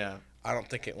vision. Yeah. I don't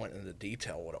think it went into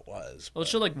detail what it was. Well, it but-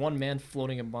 showed like one man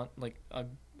floating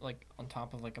like on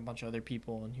top of like a bunch of other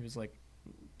people, and he was like,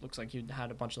 looks like he had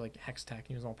a bunch of like hex tech. And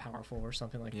he was all powerful or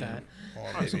something like Yeah. that.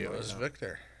 Well, Probably maybe it something was like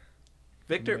that.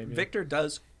 Victor. Maybe.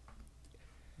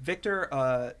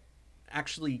 Victor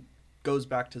actually goes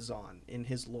back to Zahn in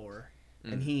his lore,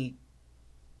 and he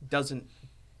doesn't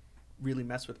really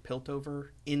mess with Piltover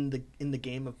in the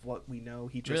game of what we know.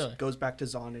 He just Really? goes back to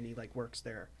Zahn and he like works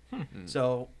there. Mm.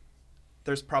 So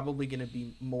there's probably going to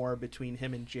be more between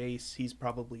him and Jace. He's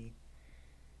probably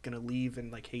going to leave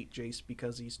and like hate Jace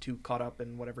because he's too caught up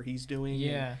in whatever he's doing.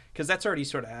 Yeah. Because that's already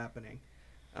sort of happening.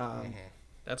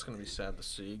 That's gonna be sad to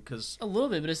see. Because A little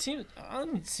bit, but it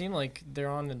doesn't seem like they're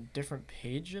on a different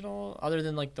page at all, other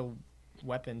than like the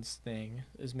weapons thing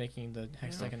is making the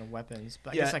hex tech into weapons.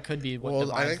 But I Yeah. guess that could be what Well,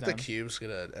 I divides think them. the cube's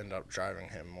gonna end up driving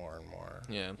him more and more.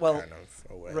 yeah. Well, kind of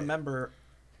away. remember,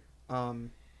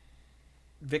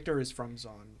 Victor is from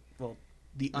Zahn. Well,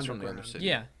 the He's from the underground Undercity.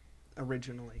 Yeah.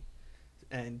 originally,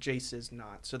 and Jace is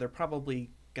not. So they're probably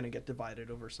gonna get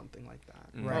divided over something like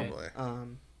that. Mm. Right.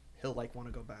 Probably. He'll like want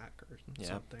to go back or Yeah.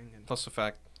 something. And Plus the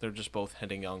fact they're just both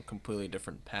heading on completely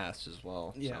different paths as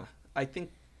well. yeah, So. I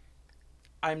think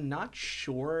I'm not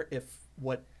sure if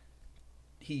what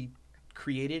he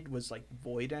created was like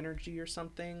void energy or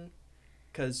something,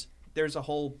 because there's a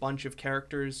whole bunch of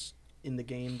characters in the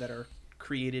game that are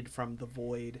created from the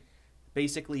void.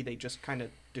 Basically, they just kind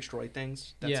of destroy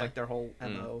things. That's Yeah. like their whole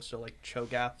MO. So like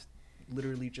Cho'Gath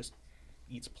literally just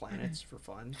eats planets for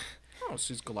fun. Oh,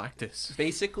 she's Galactus.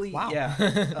 Basically, Wow.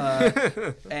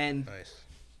 yeah. And Nice.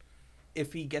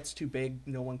 if he gets too big,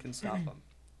 no one can stop him.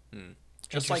 Hmm.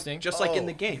 Just Interesting. like in Oh.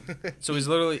 the game. So he's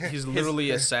literally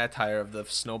a satire of the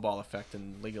snowball effect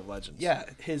in League of Legends. Yeah,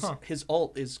 his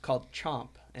ult is called Chomp,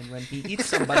 and when he eats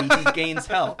somebody, he gains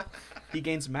health. He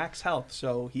gains max health,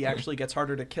 so he actually gets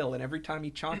harder to kill. And every time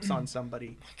he chomps on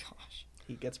somebody, Oh my gosh.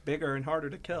 he gets bigger and harder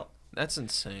to kill. That's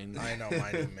insane. I know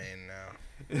my new main now.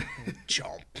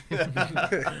 Chomp.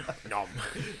 Nom.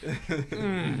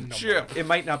 Nom. Chip. It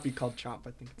might not be called Chomp.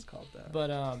 I think it's called that.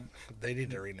 But They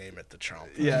need to rename it to Chomp.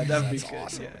 Yeah, that'd be That's good.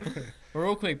 awesome. Yeah.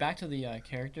 real quick, back to the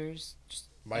characters. Just,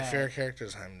 My favorite character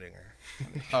is Heimdinger.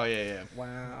 Oh yeah.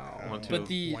 Wow. One, two. But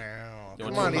the Wow. You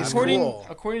Come want on, to he's according cool.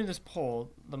 according to this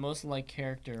poll, the most liked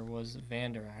character was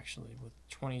Vander actually, with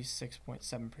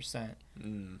 26.7%.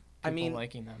 Mm. I mean,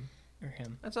 liking them or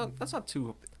him. That's not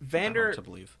too Vander hard to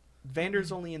believe.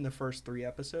 Vander's only in the first 3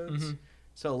 episodes, Mhm.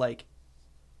 so like,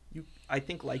 I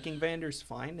think liking Vander's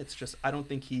fine. It's just I don't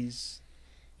think he's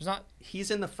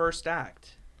in the first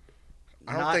act.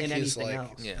 I don't not think in he's anything like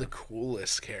else. Yeah. the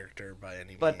coolest character by any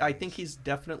means. But I think he's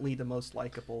definitely the most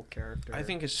likable character. I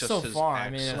think it's just So his far,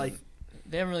 I mean, accent. like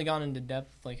They haven't really gone into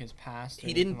depth like his past. Or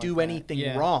he didn't anything do like that. anything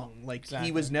Yeah. wrong. Like he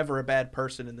Exactly. was never a bad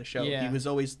person in the show. Yeah. He was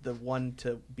always the one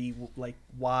to be like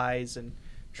wise and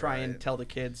try and Right. tell the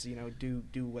kids,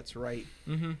 do what's right.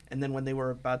 Mm-hmm. And then when they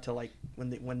were about to like when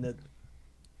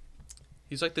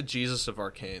he's like the Jesus of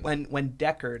Arcane.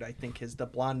 Deckard, I think the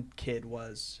blonde kid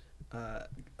was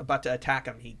about to attack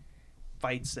him, he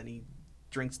fights and he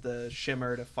drinks the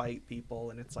shimmer to fight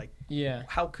people, and it's like, Yeah.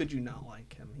 how could you not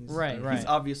like him? Right. He's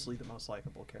obviously the most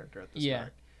likable character at the Yeah.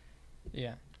 start.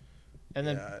 Yeah. And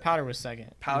then Yeah. Powder was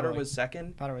second. Powder Really. was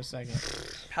second. Powder was second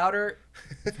Powder.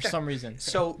 for some reason.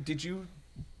 So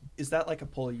is that like a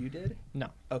poll you did? No.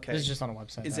 Okay. This is just on a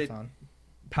website Is I it- found.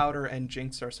 Powder and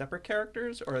Jinx are separate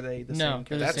characters, or are they the No, same they're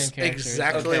character? the That's same characters.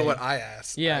 exactly Okay. what I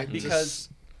asked. Yeah. Because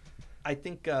I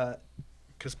think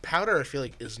Because Powder, I feel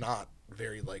like, is not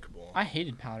very likable. I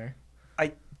hated Powder.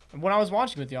 I- When I was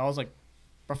watching with you, I was like,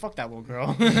 bro, fuck that little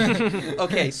girl.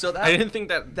 okay, so I didn't think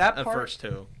that that at part- first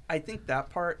too. I think that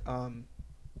part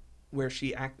where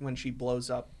when she blows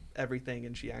up everything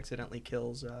and she accidentally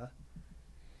kills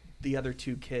the other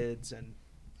 2 kids and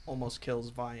almost kills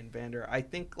Vi and Vander, I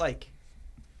think like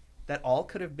that all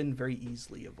could have been very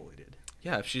easily avoided.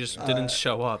 Yeah, if she just didn't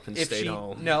show up and stayed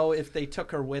home. If they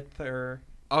took her with her.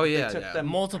 Oh They yeah, took yeah. them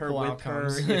Multiple her with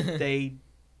outcomes. her. If they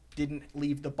didn't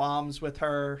leave the bombs with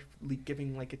her,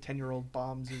 giving like a 10-year-old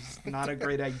bombs is not a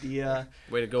great idea.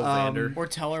 Way to go, Um, Vander. Or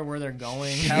tell her where they're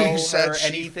going. Tell You said her she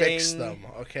anything. fixed them,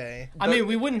 okay? I mean,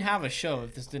 we wouldn't have a show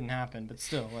if this didn't happen, but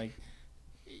still, like,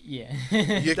 yeah.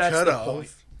 You That's could the point.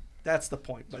 have. That's the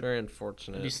point. It's But very It'd be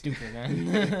unfortunate. stupid,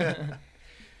 man.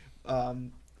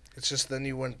 It's just then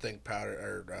you wouldn't think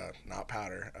not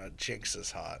Powder, Jinx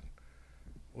is hot.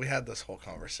 We had this whole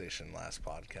conversation last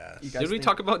podcast. You guys Did we think-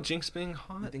 talk about Jinx being I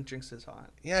hot? think Jinx is hot.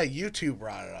 Yeah, you two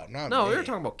brought it up, not No, me. we were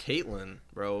talking about Caitlyn,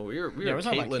 bro. We were Yeah, we're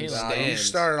talking about Caitlyn Caitlyn. Nah, you stands.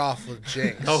 started off with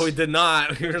Jinx. No, we did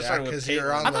not. We were Yeah, starting with 'cause you're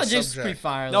Caitlyn. on I the thought Jinx was subject. pretty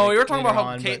fire. No, like, we were talking later about how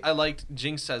on, but- I liked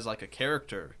Jinx as like a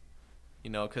character, you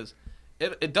know, because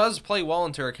it does play well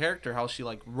into her character how she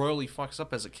like royally fucks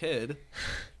up as a kid.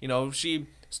 You know, she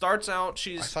starts out I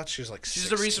she's thought she was like she's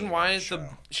the reason why the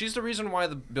show. she's the reason why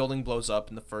the building blows up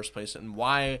in the first place and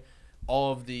why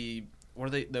all of the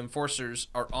the enforcers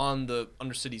are on the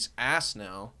Undercity's ass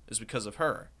now is because of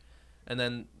her, and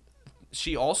then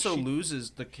she also loses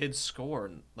the kid's score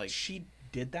and like She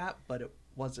did that, but it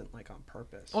wasn't like on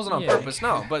purpose. it wasn't on Yeah. purpose,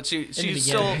 no. But she's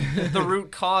still beginning. the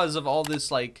root cause of all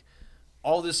this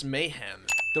mayhem.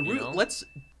 The you root. know?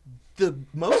 The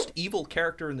most evil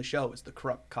character in the show is the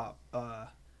corrupt cop.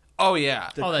 Oh yeah,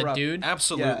 The Oh, that corrupt- dude?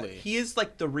 absolutely. Yeah, he is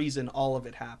like the reason all of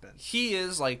it happened. He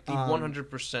is like the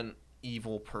 100%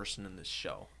 evil person in this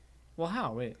show. Well,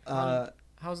 how? Wait.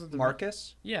 How's it the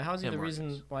Marcus. Yeah, how's he Yeah, the Marcus.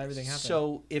 reason why everything happened?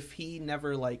 So if he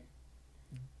never like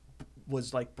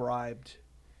was like bribed,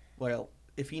 well,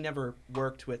 if he never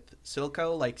worked with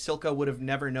Silco, like Silco would have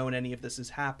never known any of this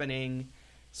is happening.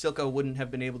 Silco wouldn't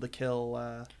have been able to kill.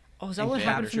 oh, is that what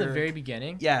happened from the capture- very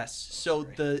beginning? Yes. So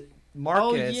the Oh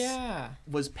Marcus yeah.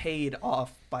 was paid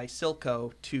off by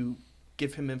Silco to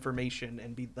give him information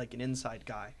and be like an inside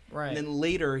guy. Right. And then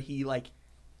later he like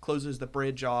closes the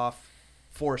bridge off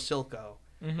for Silco.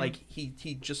 Mhm. Like he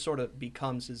just sort of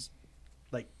becomes his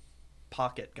like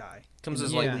pocket guy. Comes in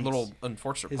as the like Yeah. police. little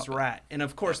enforcer his puppet. rat. And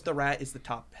of course the rat is the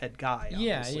top head guy,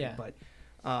 Yeah, obviously. yeah. But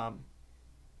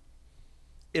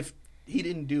if he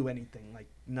didn't do anything, like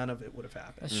none of it would have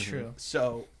happened. That's true.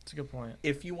 So That's a good point.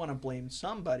 if you want to blame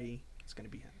somebody, it's gonna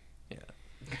be him.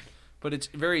 But it's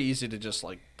very easy to just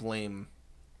like blame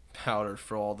Powder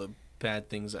for all the bad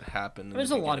things that happen. in There's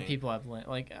the a lot of beginning. people I've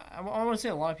like. I want to say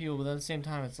a lot of people, but at the same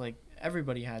time, it's like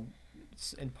everybody had,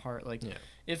 in part, like Yeah.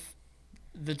 if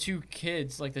the two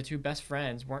kids, like the two best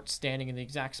friends, weren't standing in the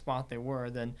exact spot they were,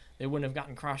 then they wouldn't have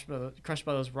gotten crushed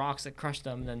by those rocks that crushed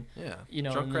them. Then Yeah. you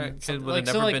know, and then Junkrat kid something- would have like,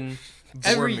 so, never like, been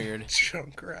every- Boromired.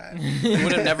 Junkrat. He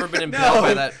would have never been impaled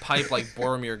by that pipe like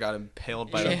Boromir got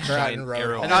impaled by Yeah. a giant Junkrat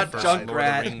arrow. and in the Not first Lord of the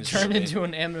Junkrat. Rings turned movie. into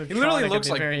an animatronic He literally looks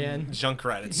at the like very end.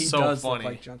 Junkrat. It's He so does funny.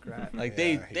 look like Junkrat. Like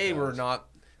Yeah, he they were does. not.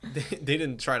 They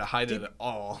didn't try to hide it at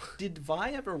all. Did Vi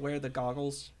ever wear the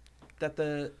goggles that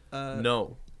the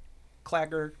No.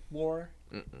 Clagger wore?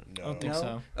 No. I don't think No?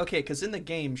 so. Okay, because in the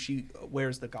game she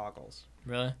wears the goggles.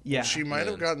 Really? Yeah. She might have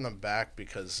Man. gotten them back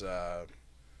because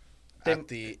They- at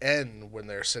the end when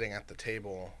they're sitting at the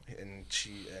table and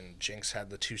Jinx had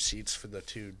the two seats for the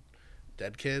two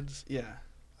dead kids, Yeah.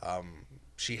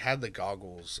 she had the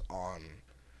goggles on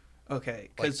Okay,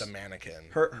 like because the mannequin.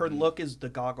 her look is the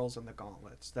goggles and the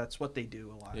gauntlets. That's what they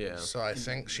do a lot. Yeah. So I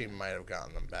think she might have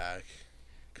gotten them back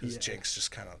because Yeah. Jinx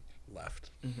just kind of left.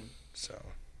 Mhm. So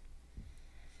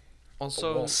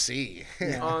Also, we'll see.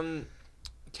 Yeah. on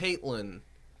Caitlyn,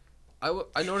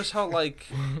 I noticed how like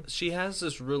she has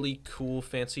this really cool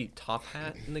fancy top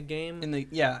hat in the game. In the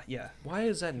yeah. Why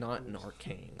is that not in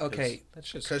Arcane? 'Cause Okay.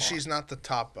 that's just Because odd. she's not the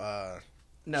top.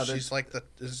 No, she's like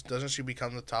doesn't she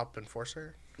become the top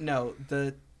enforcer? No,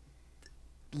 the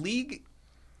League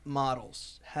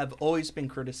models have always been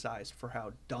criticized for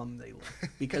how dumb they look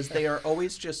because they are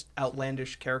always just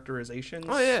outlandish characterizations.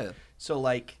 Oh yeah, So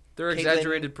like they're Caitlyn-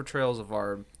 exaggerated portrayals of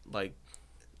our like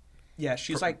Yeah,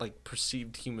 she's like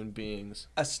perceived human beings.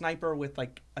 a sniper with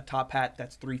like a top hat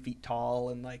that's 3 feet tall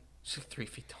and like She's 3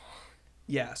 feet tall.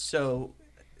 yeah. So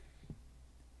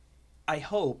I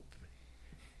hope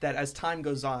that as time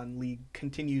goes on, League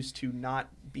continues to not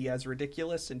be as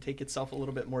ridiculous and take itself a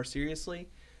little bit more seriously.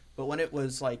 But when it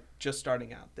was like just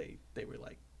starting out, they were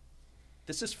like,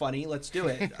 "This is funny, let's do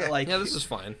it." Like Yeah, this is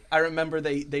fine. I remember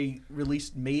they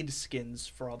released maid skins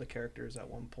for all the characters at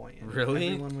one point. And Really?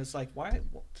 Everyone was like, "Why?"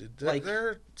 Dude, Like- there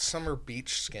are summer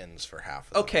beach skins for half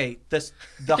of them. Okay, the Here's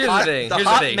the hot, thing, the here's the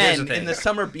hot thing, here's the men thing. in the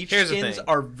summer beach Here's the skins thing.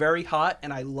 are very hot,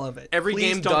 and I love it. Every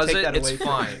Please game don't does take it. that It's away from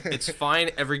fine. me. It's fine.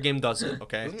 Every game does it.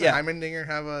 Okay. Doesn't Yeah. Heimendinger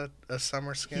have a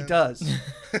summer skin? He does.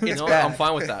 It's You know, bad. I'm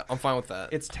fine with that. I'm fine with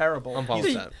that. It's terrible. I'm fine with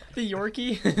He's- that. The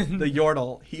Yorkie. The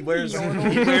Yordle. He wears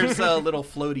little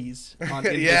floaties on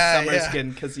in Yeah, his summer yeah.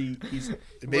 skin because he's It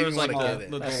made me Whereas, like wanna the,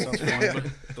 get the, it. That's so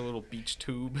little, the little beach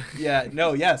tube. yeah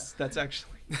no yes that's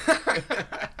actually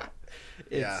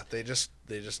Yeah, they just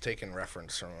taken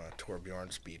reference from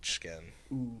Torbjorn's beach skin.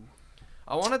 ooh.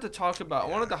 I wanted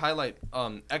to highlight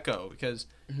Echo because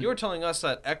you were telling us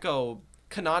that Echo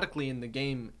canonically in the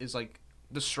game is like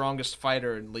the strongest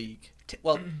fighter in League.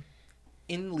 Well,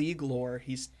 in League lore,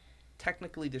 he's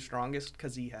technically the strongest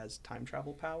because he has time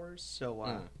travel powers.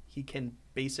 So he can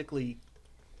basically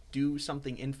do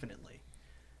something infinitely.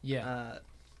 Yeah.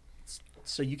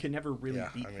 So you can never really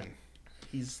beat him.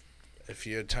 He's if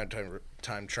you had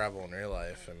time travel in real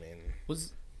life, I mean,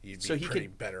 you'd be pretty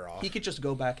better off. He could just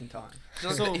go back in time.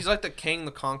 He's like the King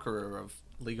the Conqueror of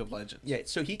League of Legends. Yeah,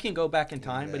 so he can go back in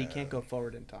time, but he can't go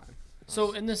forward in time.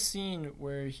 So in the scene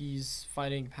where he's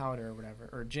fighting Powder or whatever,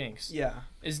 or Jinx,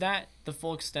 is that the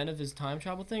full extent of his time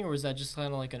travel thing, or is that just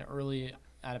kind of like an early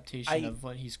adaptation of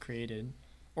what he's created?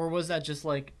 Or was that just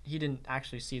like he didn't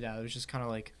actually see that? It was just kind of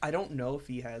like... I don't know if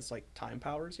he has like time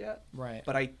powers yet. Right.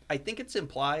 But I think it's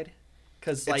implied.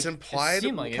 Cause, it's implied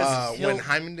it like when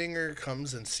Heimendinger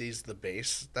comes and sees the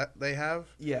base that they have.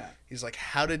 Yeah. He's like,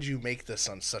 how did you make this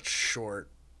on such short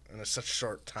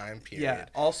time period? Yeah.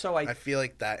 Also, I feel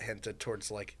like that hinted towards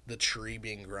like the tree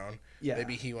being grown. Yeah.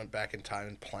 Maybe he went back in time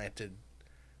and planted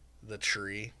the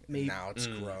tree. Maybe. And now it's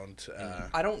grown to...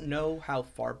 I don't know how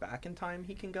far back in time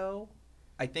he can go.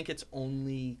 I think it's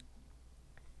only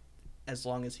as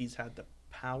long as he's had the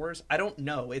powers. I don't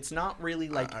know. It's not really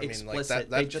like explicit.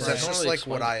 Like that's just like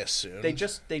what I assume. They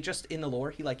just in the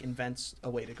lore he like invents a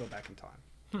way to go back in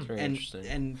time. Very interesting.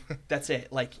 And that's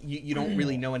it. Like you don't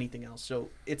really know anything else. So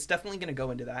it's definitely going to go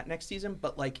into that next season.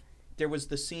 But like there was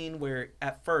the scene where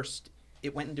at first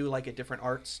it went into like a different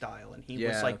art style, and he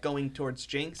was like going towards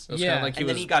Jinx. Yeah, like and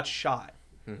then he got shot.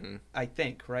 I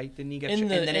think, right? Didn't he get shot? And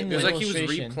then it was like he was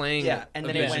replaying and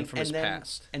a then vision from his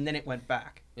past. And then it went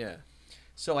back. Yeah.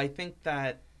 So I think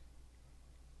that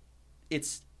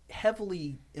it's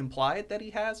heavily implied that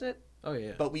he has it. Oh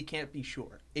yeah. But we can't be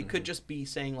sure. It could just be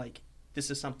saying like this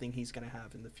is something he's going to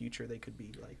have in the future. They could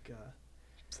be like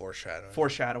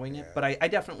foreshadowing it. But I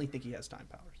definitely think he has time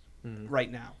powers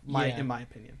right now. In my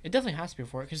opinion, it definitely has to be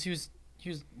before it because he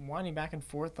was winding back and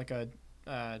forth like a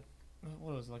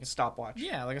what was it, like a stopwatch.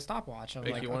 Yeah, like a stopwatch. I'm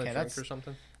like, like, you want okay, a drink or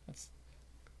something? That's.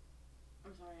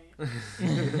 I'm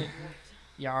sorry.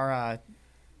 Yeah, our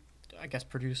I guess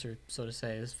producer, so to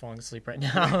say, is falling asleep right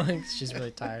now. She's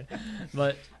really tired.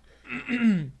 But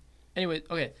anyway,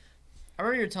 okay. I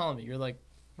remember you were telling me you were like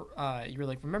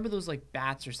remember those like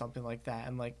bats or something like that,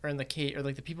 and like or in the cave or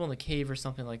like the people in the cave or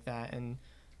something like that, and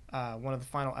one of the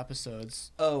final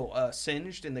episodes. Oh,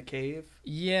 Singed in the cave.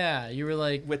 Yeah, you were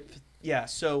like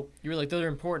so you were like those are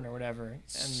important or whatever,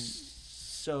 and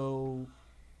so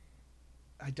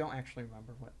I don't actually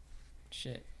remember what.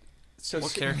 Shit. So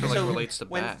what character relates to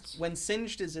bats? When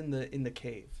Singed is in the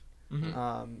cave,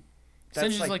 Singed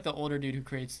is like the older dude who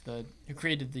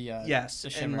created the yes,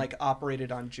 the and like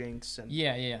operated on Jinx and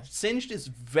yeah. Singed is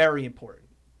very important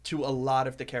to a lot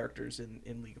of the characters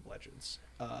in League of Legends.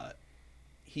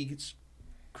 He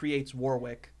creates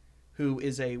Warwick, who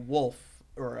is a wolf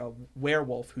or a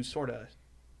werewolf who sort of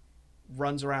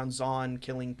runs around Zaun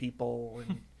killing people,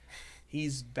 and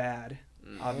he's bad,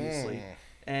 obviously.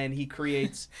 And he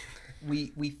creates,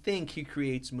 we think he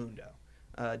creates Mundo,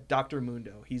 Dr.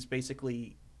 Mundo. He's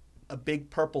basically a big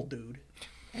purple dude,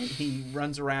 and he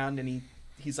runs around and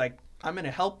he's like, I'm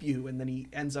gonna help you, and then he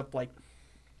ends up like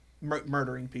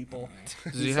murdering people.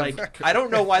 He's like, I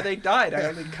don't know why they died. I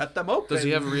only cut them open. Does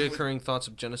he have reoccurring thoughts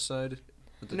of genocide?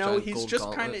 No, he's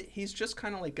just kind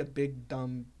of like a big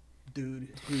dumb dude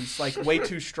who's like way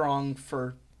too strong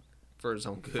for his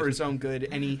own good.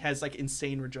 And he has like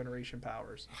insane regeneration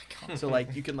powers. Oh my God. So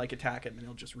like you can like attack him and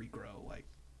he'll just regrow like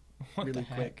really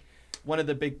quick. One of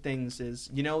the big things is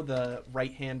the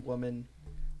right hand woman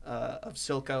of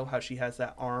Silco, how she has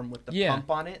that arm with the pump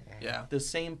on it. Yeah. The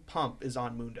same pump is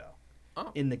on Mundo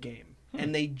in the game,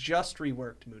 and they just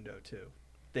reworked Mundo too.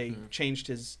 They changed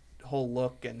his whole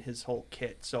look and his whole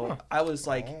kit. So I was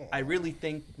like, I really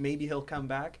think maybe he'll come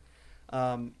back.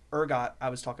 Urgot, I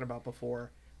was talking about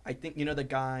before. I think the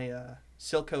guy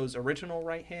Silco's original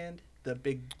right hand, the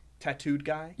big tattooed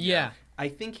guy. Yeah. I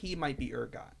think he might be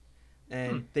Urgot.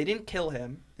 And they didn't kill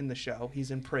him in the show.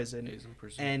 He's in prison.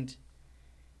 And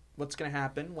what's going to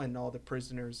happen when all the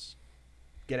prisoners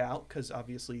get out? Because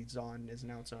obviously Zaun is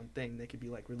now its own thing. They could be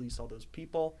like, release all those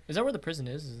people. Is that where the prison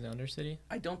is? Is it the Undercity?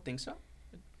 I don't think so.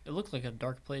 It looked like a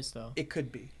dark place, though. It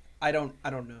could be. I don't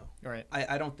know. Right.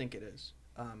 I don't think it is.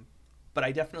 But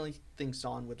I definitely think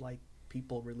Zaun would like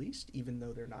people released, even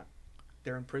though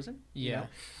they're in prison. Yeah.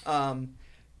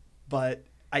 But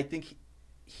I think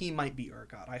he might be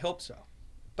Urgot. I hope so.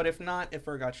 But if not, if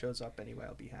Urgot shows up anyway,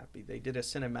 I'll be happy. They did a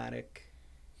cinematic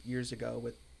years ago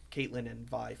with Caitlyn and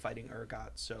Vi fighting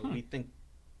Urgot, so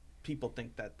people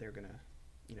think that they're gonna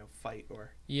fight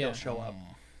or Yeah. he'll show up.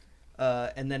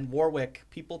 And then Warwick,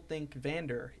 people think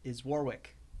Vander is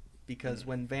Warwick because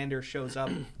when Vander shows up,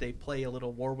 they play a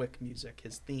little Warwick music,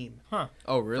 his theme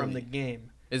Oh, really? from the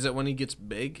game. Is it when he gets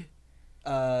big?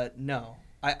 No.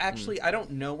 I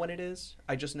don't know when it is.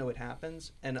 I just know it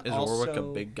happens. And Is also, Warwick a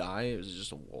big guy, or is he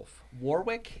just a wolf?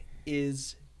 Warwick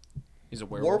is... He's a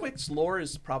werewolf. Warwick's lore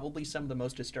is probably some of the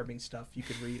most disturbing stuff you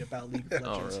could read about League of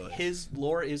Legends. really? His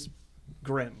lore is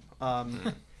grim.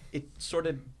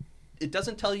 It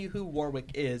doesn't tell you who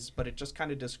Warwick is, but it just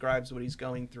kind of describes what he's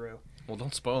going through. Well,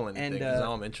 don't spoil anything, And, because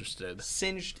now I'm interested.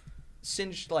 Singed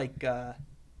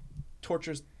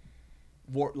tortures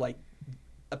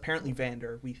apparently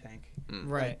Vander, we think.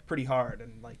 Right. Pretty hard,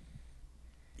 and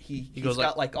he's goes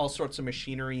got all sorts of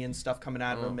machinery and stuff coming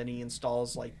out of Oh. him, and he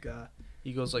installs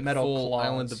He goes metal full claws.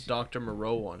 Island of Dr.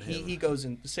 Moreau on him. he goes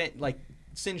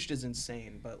Singed is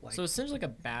insane, but So is Singed like a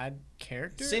bad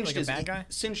character? Singed like a is bad guy?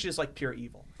 Singed is pure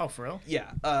evil. Oh, for real?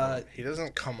 Yeah. He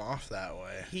doesn't come off that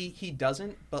way. He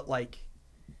doesn't, but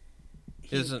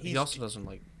He also doesn't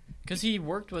like... Because he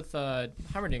worked with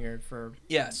Heimerdinger for...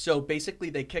 Yeah, so basically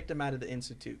they kicked him out of the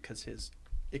Institute because his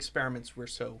experiments were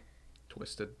so,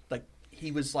 Twisted.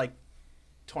 he was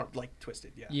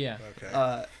twisted, yeah. Yeah.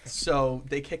 Okay. So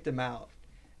they kicked him out,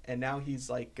 and now he's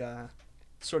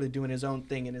sort of doing his own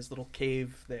thing in his little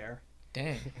cave there.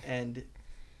 Dang. And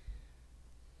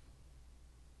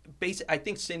I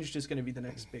think Singed is going to be the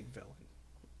next big villain.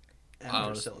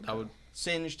 After Silicon. I would...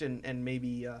 Singed and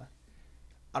maybe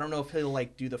I don't know if he'll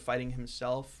do the fighting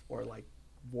himself or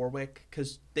Warwick,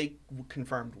 because they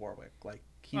confirmed Warwick.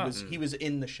 He was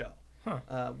in the show.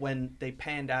 Huh. When they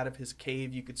panned out of his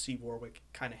cave, you could see Warwick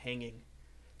kind of hanging.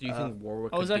 Do you think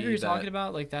Warwick Oh, is that could who be you're talking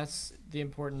about? That's the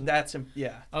important... That's him.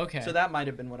 Yeah. Okay. So that might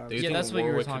have been what I was. Do you Yeah, think that's what you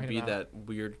were Warwick talking could be about. that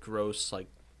weird, gross,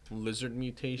 lizard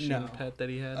mutation No. pet that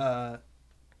he had?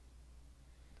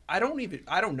 I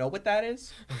don't know what that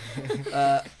is.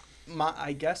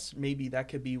 I guess maybe that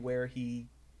could be where he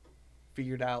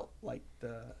figured out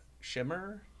the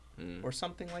shimmer or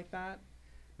something like that.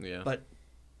 Yeah. But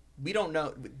we don't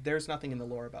know. There's nothing in the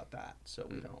lore about that, so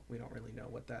we don't really know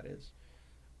what that is.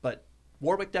 But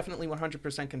Warwick definitely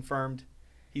 100% confirmed.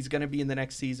 He's going to be in the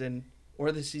next season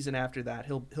or the season after that.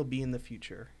 He'll be in the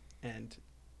future, and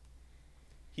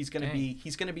he's going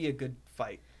to be a good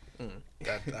fight.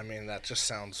 That just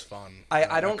sounds fun.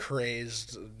 I don't... A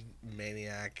crazed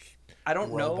maniac. I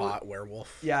don't know. Robot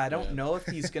werewolf. Yeah, I don't know if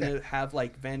he's gonna have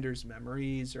Vander's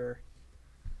memories or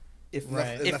if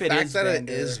Right. if the it fact is that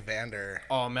Vander. it is Vander.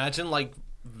 Oh, imagine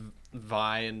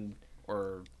Vi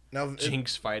or No,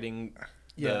 Jinx fighting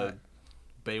Yeah. the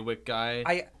Baywick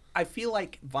guy. I feel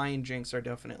like Vi and Jinx are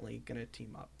definitely gonna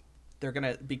team up. They're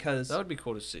gonna, because That would be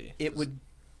cool to see. it would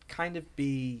kind of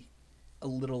be a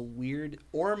little weird,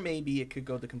 or maybe it could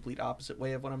go the complete opposite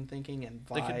way of what I'm thinking, and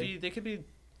They could be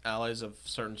allies of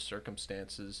certain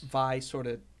circumstances. Vi sort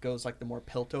of goes the more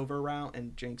Piltover route,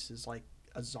 and Jinx is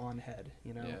a Zon head,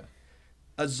 Yeah.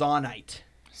 a Zonite.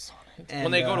 And,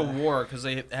 When they go to war, because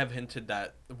they have hinted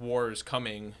that war is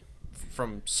coming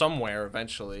from somewhere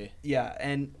eventually. Yeah,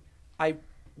 and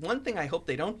one thing I hope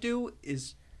they don't do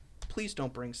is, please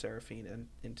don't bring Seraphine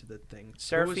into the thing.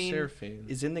 Seraphine Seraphine?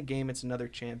 is in the game. It's another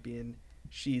champion.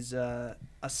 She's a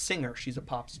singer. She's a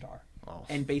pop star. Oh.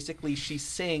 And basically she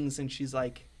sings and she's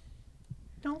like,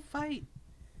 don't fight.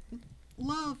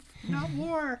 Love, not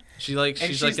war. She's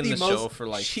she's in the the show most- for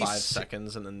 5 she's-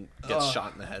 seconds and then gets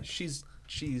shot in the head. She's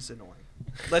annoying.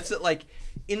 Let's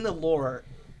in the lore,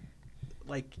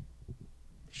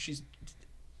 she's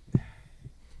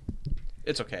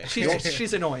It's okay.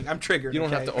 she's annoying. I'm triggered. You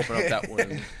don't have okay? to open up that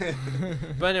wound.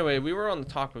 But anyway, we were on the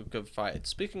topic of good fights.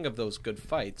 Speaking of those good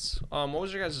fights, what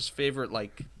was your guys' favorite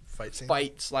fight scene.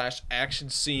 fight/action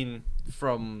scene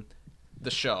from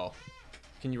the show?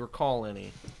 Can you recall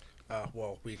any?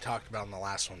 Well, we talked about in the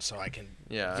last one, so I can.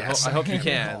 Yeah, guess I hope you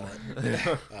recall can.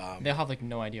 it. They'll have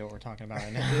no idea what we're talking about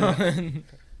right now.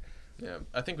 Yeah,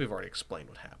 I think we've already explained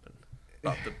what happened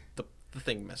about the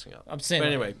thing messing up. I'm saying. But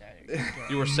anyway,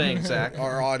 you were saying, Zach.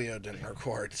 Our audio didn't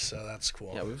record, so that's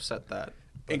cool. Yeah, we've said that.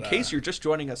 In case you're just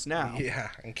joining us now. Yeah,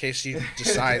 in case you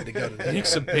decide to go to the.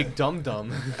 Nick's a big dum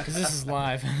dum. Because this is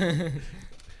live.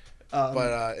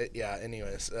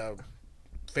 Anyways,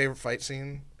 favorite fight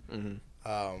scene.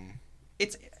 Mm-hmm.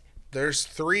 It's There's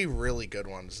 3 really good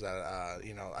ones that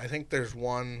I think there's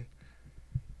one.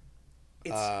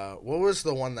 What was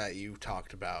the one that you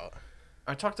talked about?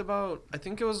 I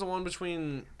think it was the one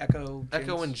between Echo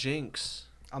and Jinx.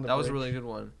 on the That was a bridge. really good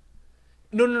one.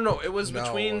 No. It was No, it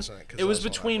between. wasn't, 'cause It was that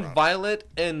was the one I between brought. Violet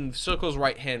and Circle's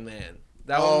right hand man.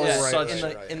 That Oh, one was Yeah, right, such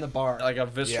right, right. in the bar. like a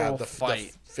visceral the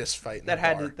fight. fist fight. In that the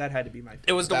had bar. to be my favorite.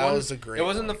 It was the That one. was a great it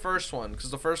wasn't one. the first one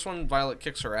because the first one Violet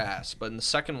kicks her ass, but in the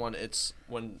second one it's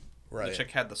when the Right.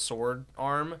 chick had the sword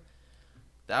arm.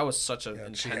 That was such an Yeah,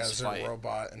 intense she has fight. a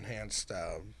robot enhanced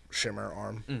shimmer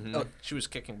arm. Mhm. She was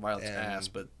kicking Violet's And ass,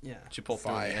 but Yeah. she pulled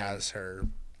through. Vi in the end. has her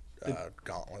The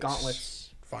gauntlets.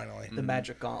 gauntlets, Finally. the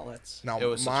magic gauntlets. Now, It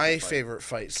was such a my good fight. favorite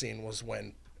fight scene was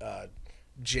when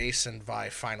Jace and Vi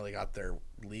finally got their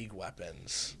league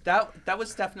weapons. That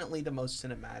was definitely the most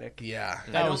cinematic. Yeah.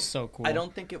 That don't- was so cool. I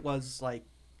don't think it was like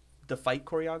the fight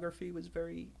choreography was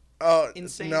very. Oh,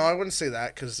 Insane. no, I wouldn't say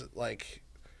that because, like,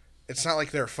 it's not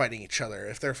like they're fighting each other.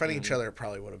 If they're fighting each other, it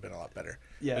probably would have been a lot better.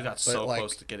 Yeah. We got so like,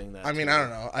 close to getting that. I mean, too. I don't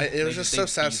know. It was They- just they so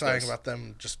teased satisfying us. about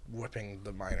them just whipping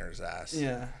the miner's ass.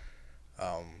 Yeah.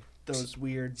 Um, Those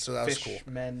weird so that was fish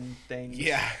cool. men things.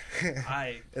 yeah.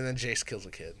 I And then Jace kills a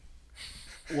kid.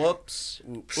 whoops.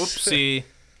 Oops. Whoopsie.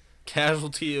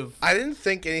 Casualty of. I didn't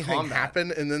think anything Combat.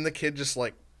 happened, and then the kid just,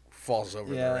 like, falls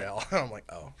over Yeah. the rail. I'm like,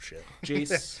 oh, shit.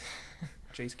 Jace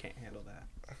can't handle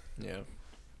that. Yeah.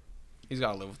 He's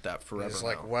got to live with that forever. He's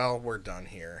like, now. well, we're done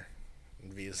here.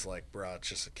 And V's like, bro, it's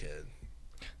just a kid.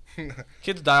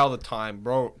 Kids die all the time,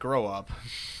 bro. Grow up.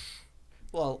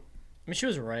 Well, I mean, she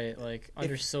was right. Like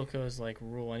under Silco's like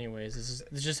rule, anyways.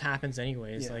 This just happens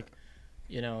anyways. Yeah. Like,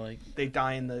 you know, like they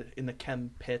die in the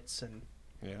chem pits, and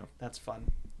Yeah. that's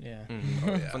fun. yeah. Mhm.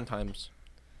 Oh, yeah. Fun times.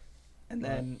 And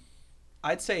then,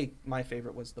 I'd say my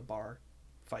favorite was the bar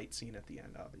fight scene at the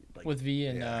end of it. Like, With V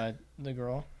and Yeah. the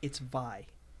girl. it's Vi.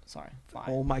 Sorry, Vi.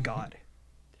 Oh my God.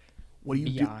 What do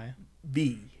you do? Vi.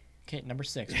 V. Okay, number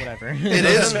 6, whatever. It is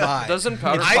Doesn't- Vi. Doesn't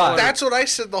Powder I, call her, that's what I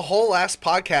said the whole last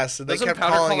podcast. And they Doesn't kept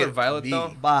Powder calling call her it Violet, V. though?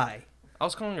 Vi. I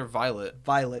was calling her Violet.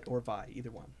 Violet or Vi.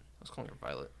 Either one. I was calling her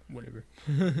Violet. Whatever.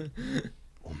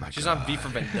 Oh my She's God. on V for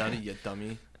Vendetta, you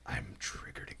dummy. I'm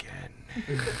triggered again.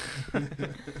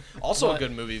 Also What? a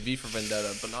good movie, V for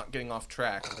Vendetta, but not getting off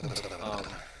track.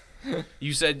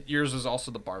 You said yours was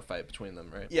also the bar fight between them,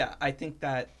 right? Yeah, I think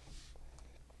that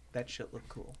shit looked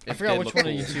cool. I It forgot did which look one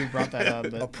cool. of you two brought that up,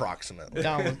 but Approximately.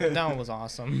 that one was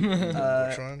awesome.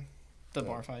 Which one? the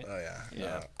bar fight. Oh yeah.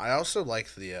 Yeah. I also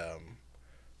like the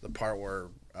part where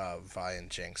Vi and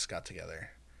Jinx got together.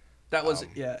 That was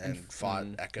and fought They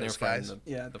were Echo's fighting guys.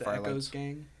 yeah, the the Firelights. Echoes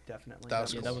gang definitely. That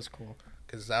was Yeah, cool. that was cool.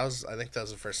 Because I think that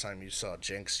was the first time you saw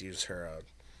Jinx use her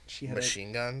she had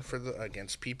machine gun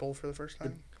against people for the first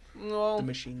time. Well, the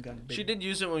machine gun. she big- did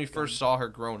use it when we first saw her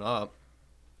grown up.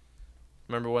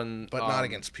 Remember when? But not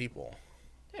against people.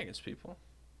 Yeah, against people.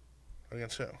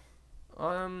 Against who?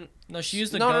 No, she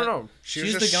used the no, gun. no, no. She was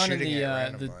used the just gun in shooting the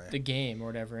it the randomly. game or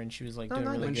whatever, and she was like No, doing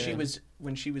no, really when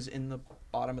good. she was in the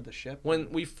bottom of the ship. When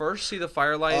we first see the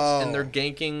Firelights and they're Oh.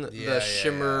 ganking Yeah, the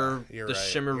Shimmer, yeah. You're the right.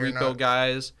 Shimmer You're Rico not-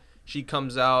 guys, she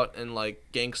comes out and like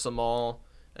ganks them all,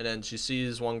 and then she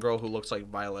sees one girl who looks like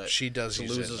Violet. She does. She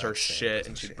use it in loses that her scene, shit, doesn't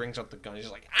and she she brings out the gun.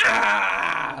 She's like,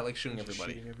 ah, like shooting Just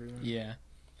everybody. shooting everyone. Yeah.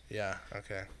 Yeah.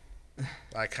 Okay.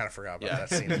 I kind of forgot about Yeah. that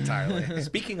scene entirely.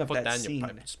 Speaking of Put that that in your scene,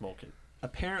 pipe and smoke it.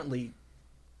 apparently,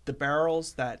 the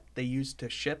barrels that they used to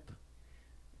ship.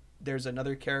 There's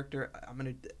another character.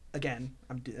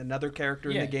 Another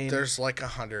character Yeah. in the game. There's like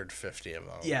 150 of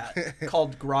them. Yeah,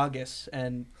 called Gragas,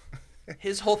 and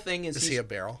his whole thing is Is he a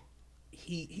barrel?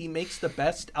 he makes the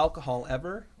best alcohol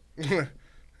ever,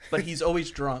 but he's always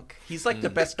drunk. He's like the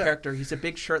best character. He's a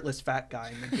big shirtless fat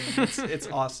guy in the game. It's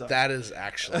awesome. That is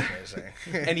actually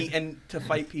amazing. and to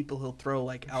fight people, he'll throw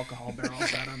like alcohol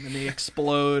barrels at them, and they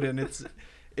explode, and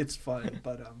it's fun.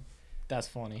 But That's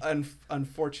funny.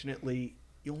 unfortunately,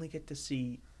 you only get to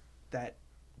see that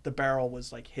the barrel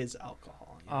was like his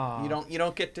alcohol. Aw. You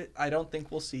don't get to. I don't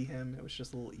think we'll see him. It was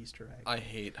just a little Easter egg. I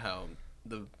hate how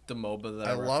the MOBA that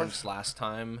I I love- referenced last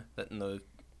time that in the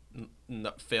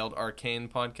failed Arcane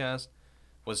podcast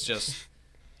was just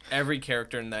every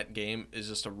character in that game is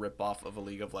just a rip off of a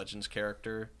League of Legends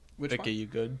character. Which Vicky, one? you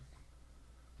good?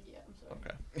 Yeah, I'm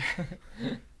sorry.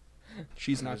 Okay.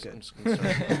 She's I'm not just- good. I'm just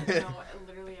gonna start- No,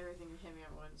 literally everything hit me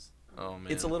at once. Oh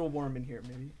man. It's a little warm in here,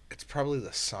 maybe. It's probably the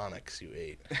Sonics you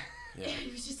ate. Yeah.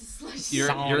 It was just a slush.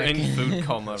 You're in Sonic. food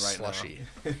coma right Slushy.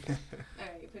 Alright,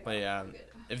 put But it yeah, on. Good.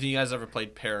 if you guys ever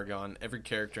played Paragon, every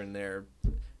character in there,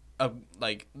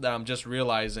 like that I'm just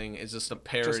realizing is just a Just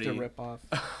parody a rip off.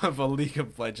 of a League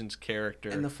of Legends character.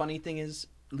 And the funny thing is,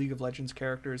 League of Legends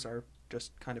characters are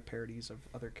just kind of parodies of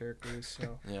other characters.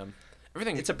 So yeah,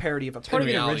 everything. it's a parody of a part of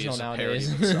in the parody. reality original is a parody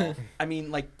nowadays. of itself. I mean,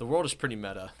 like The world is pretty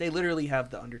meta. they literally have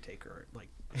the Undertaker like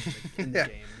in the Yeah.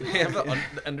 game. They have the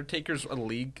Undertaker's a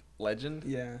League legend.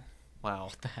 Yeah. Wow.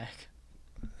 What the heck?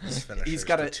 His finisher's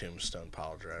got the a tombstone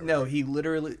pile driver. No, he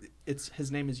literally.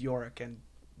 His name is Yorick, and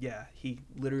yeah, he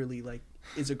literally like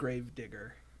is a grave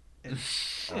digger. And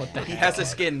he has a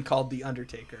skin called the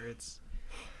Undertaker.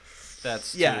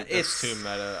 That's it's too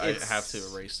meta. I have to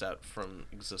erase that from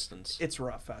existence. It's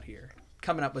rough out here.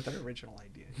 Coming up with an original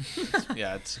idea.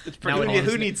 Yeah, it's Pretty, Nowadays,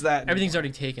 who needs that? Everything's anymore?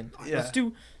 already taken. Yeah. Let's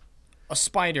do a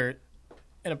spider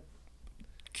and a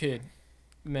kid,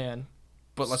 man.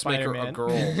 but let's make her a Spider-Man.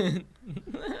 girl.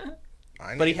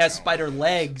 But he has spider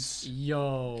legs.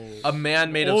 Yo. A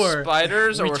man made Or of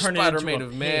spiders, we or a turn it spider into made a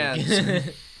of pig. man.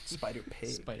 Spider pig.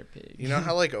 Spider pig. You know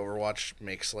how like Overwatch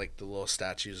makes like the little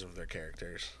statues of their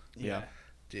characters? Yeah.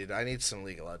 Dude, I need some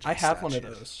League of Legends. I have one of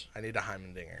statues. those. I need a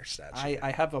Heimendinger statue.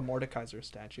 I have a Mordekaiser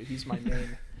statue. He's my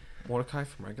main. Mordecai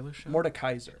from regular show.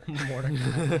 Mordekaiser.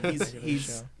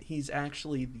 Mordecai. He's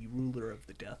actually the ruler of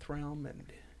the Death Realm, and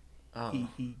Oh.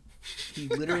 he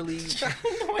literally.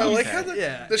 I like how the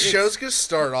it's- show's gonna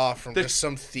start off from the- just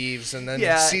some thieves, and then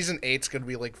Yeah. season 8's gonna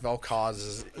be like Vel'Koz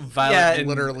is Violet Yeah, and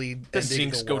literally the ending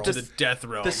Sinks the go world. to the death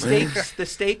realm. the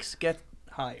stakes get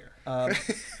higher.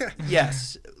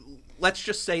 Yes, let's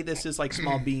just say this is like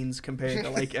small beans compared to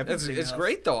like everything It's else.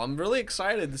 great though. I'm really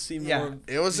excited to see Yeah. more.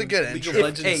 It was a good League intro. of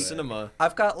Legends Hey, cinema.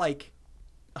 I've got like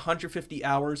 150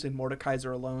 hours in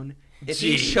Mordekaiser alone. If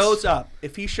he Jeez. shows up,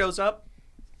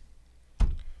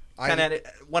 10 I, out of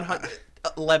 100,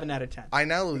 11 out of 10. I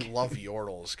now love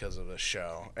Yordles because of the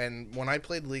show, and when I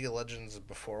played League of Legends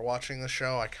before watching the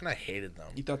show, I kind of hated them.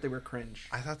 You thought they were cringe.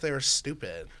 I thought they were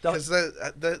stupid The- because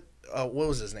the what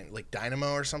was his name, like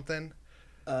Dynamo or something?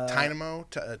 Dynamo,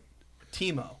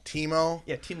 Timo. Timo.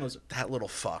 Yeah, Timo's That little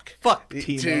fuck. fuck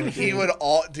Timo. Dude, he would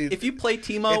all dude. If you play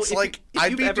Timo, It's if like if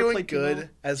I'd you've be ever doing played good Timo,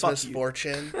 as fuck you.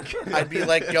 Misfortune. I'd be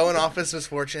like going off as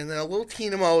Misfortune, and then a little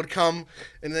Timo would come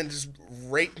and then just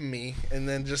rape me, and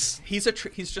then just He's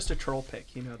just a troll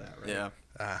pick. You know that, right? Yeah.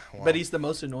 well, But he's the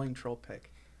most annoying troll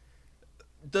pick.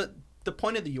 The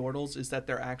point of the Yordles is that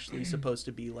they're actually supposed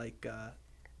to be like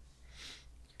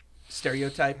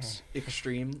stereotypes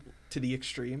to the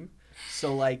extreme.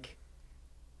 So like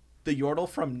the Yordle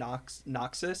from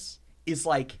Noxus is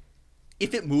like,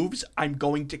 if it moves, I'm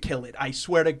going to kill it. I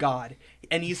swear to God.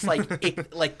 And he's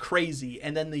like like crazy.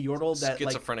 And then the Yordle that like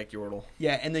Schizophrenic Yordle.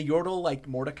 yeah, and the Yordle like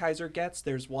Mordekaiser gets,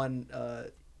 there's one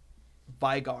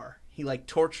Vigar. He like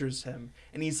tortures him,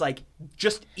 and he's like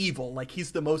just evil. Like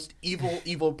he's the most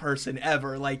evil person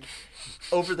ever. Like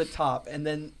over the top. And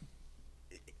then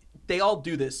they all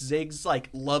do this. Ziggs like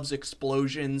loves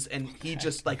explosions, and he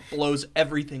just like blows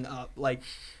everything up. Like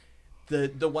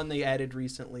the one they added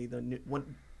recently, the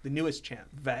newest champ,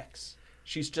 Vex.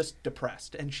 She's just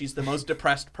depressed, and she's the most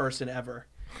depressed person ever.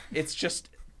 It's just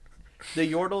the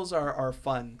Yordles are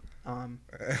fun,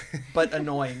 but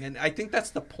annoying, and I think that's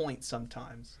the point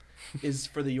sometimes, is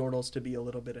for the Yordles to be a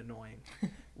little bit annoying,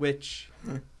 which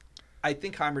I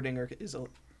think Heimerdinger is a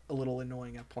little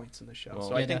annoying at points in the show. Well,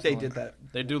 so I yeah, think they definitely. did that.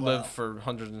 They do well. live for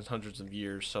hundreds and hundreds of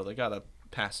years, so they gotta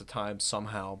pass the time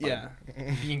somehow. By Yeah.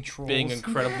 Being trolls. Being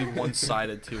incredibly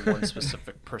one-sided to one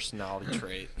specific personality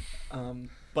trait.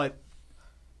 But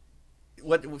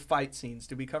what fight scenes?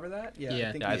 Did we cover that? Yeah. Yeah,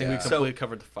 I think we Yeah. completely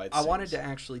covered the fight. I wanted to scenes.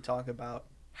 actually talk about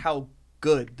how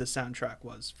good the soundtrack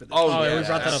was for this. Oh, Oh, yeah, we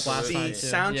brought that up last The time too.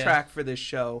 soundtrack for this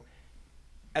show,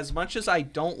 as much as I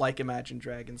don't like Imagine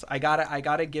Dragons, I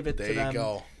gotta give it There to you them.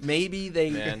 go. Maybe they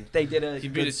Man, did a he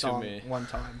beat good it to song me. one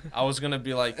time. I was gonna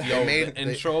be like, yo, made- the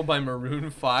intro by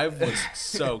Maroon 5 was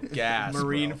so gas.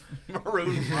 Maroon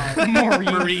 5.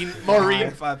 Maureen.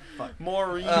 Maureen 5. Fuck.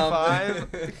 Maureen Um,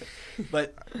 5.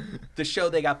 But the show,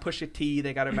 they got Pusha T,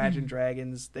 they got Imagine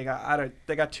Dragons, they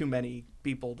got too many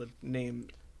people to name.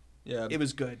 Yeah, It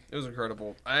was good. It was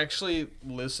incredible. I actually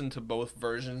listened to both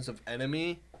versions of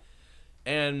Enemy,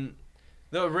 and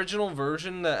the original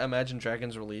version that Imagine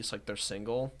Dragons released, like their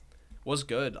single, was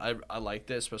good. I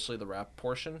liked it, especially the rap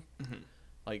portion. Mhm.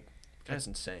 Like, guy's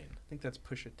insane. I think that's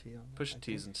Pusha T. Pusha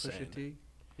T is insane. Pusha T.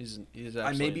 He's I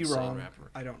absolutely may be insane wrong.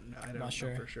 rapper. I don't know. I don't Not know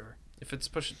sure. for sure. If it's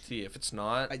Pusha T, if it's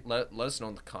not, I- let us know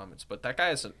in the comments. But that guy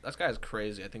is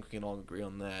crazy. I think we can all agree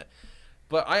on that.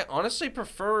 But I honestly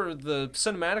prefer the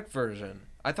cinematic version.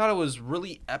 I thought it was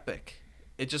really epic.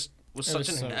 It just was It such was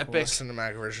an so cool. The epic.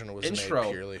 cinematic version was intro.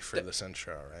 made purely for this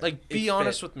intro, right? Like, be It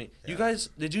honest fit. with me. Yeah. You guys,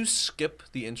 did you skip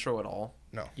the intro at all?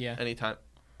 Yeah. Anytime?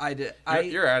 I did.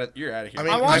 You're at it. You're out of here. I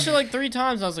mean, I watched I'm- it like 3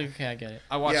 times. I was like, okay, I get it.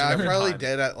 I watched yeah, it I every probably time.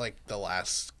 did at like the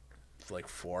last like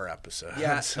 4 episodes.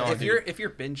 Yeah, No, if dude. you're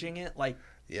binging it, like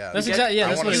yeah. That's get- exactly. Yeah, I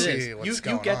that's wanna what it see is. what's you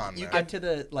going get on you there. get to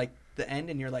the the end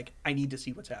and you're like, I need to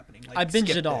see what's happening. Like, I binged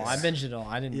skip it all. this. I binged it all.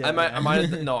 I didn't. Yeah. I might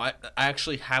have, no, I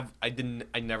actually have. I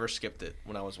never skipped it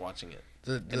when I was watching it.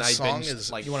 The And I song binged,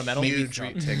 is like, You want a medal? huge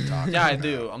on TikTok. Yeah, I right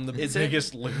do. now. I'm the Is it?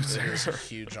 biggest It loser. is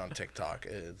huge on TikTok.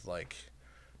 It's like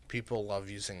people love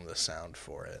using the sound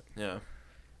for it Yeah.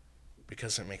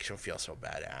 because it makes you feel so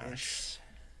badass.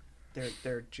 It's-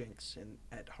 They're jinx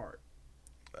at heart,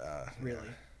 really.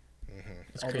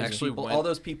 It's All crazy. those, Actually people, went- all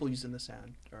those people using the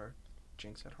sound are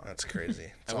jinx at heart. That's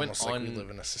crazy. It's I went almost like we on- live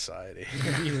in a society.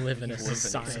 We live in a Live in a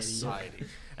society.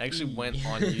 I actually went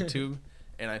on YouTube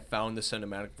and I found the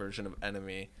cinematic version of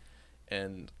Enemy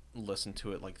and listened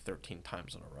to it like 13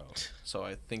 times in a row. So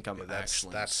I think I'm Yeah, that's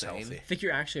insane. healthy. I think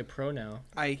you're actually a pro now.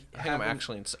 I think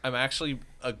I'm actually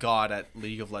a god at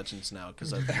League of Legends now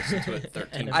because I've listened to it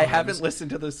 13 times. I haven't listened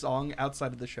to the song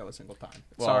outside of the show a single time.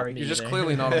 Well, Sorry. you're just either.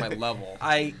 clearly not on my level.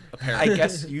 I apparently.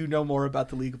 guess you know more about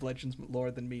the League of Legends lore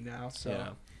than me now, so Yeah.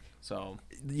 So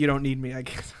you don't need me. I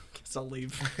guess I'll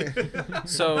leave.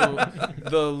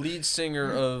 the lead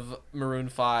singer of Maroon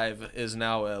 5 is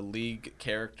now a League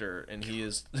character, and he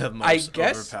is the most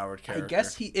overpowered character. I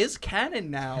guess he is canon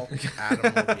now.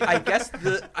 Adam Levine.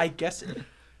 I guess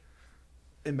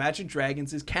Imagine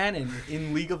Dragons is canon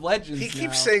in League of Legends. He now.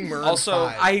 keeps saying Maroon Also,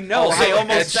 5. I know. Also, I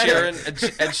almost said it.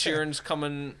 Ed Sheeran's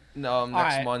coming next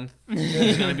right. month.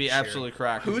 He's gonna be Sure. absolutely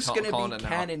cracked. Who's I'm gonna calling be it now.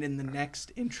 canon in the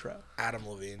next intro? Adam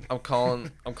Levine. I'm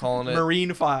calling it.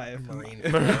 Marine 5. Marine.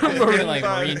 Marine like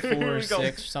Marine Here 4 or we go.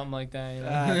 6 or something like that. You know?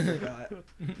 I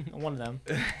forgot. One of them.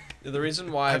 The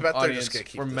reason why I bet they're audience just gonna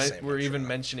keep we're, the same we're even intro.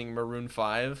 mentioning Maroon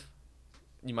 5,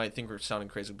 you might think we're sounding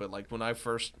crazy, but like when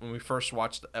we first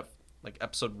watched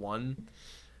episode 1,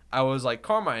 I was like,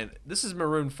 Carmine, this is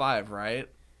Maroon 5, right?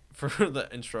 For the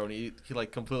intro, and he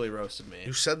like completely roasted me.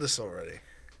 You said this already.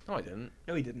 No, I didn't.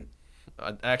 No, he didn't.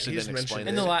 I actually He's didn't explain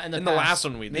mentioned it. it. In the last past.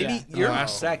 one we did. Maybe Yeah. you're The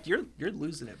last one. Zach. You're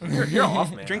losing it. You're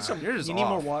off, man. Drink some. You're just You need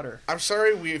more off. water. I'm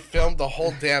sorry we filmed the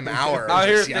whole damn hour. Out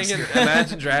here just thinking yesterday.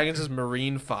 Imagine Dragons is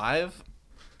Marine 5.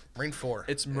 Marine 4.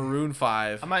 It's Maroon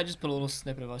 5. I might just put a little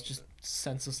snippet of us just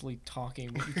senselessly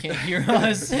talking, but you can't hear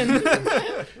us in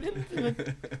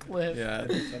the clip. Yeah.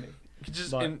 You could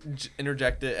just But-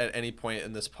 interject it at any point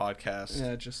in this podcast.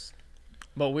 Yeah, just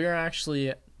But we're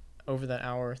actually over that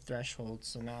hour threshold,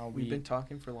 so now we've been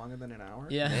talking for longer than an hour.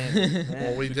 yeah.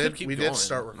 Well, we could did keep we going, did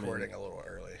start I mean. recording a little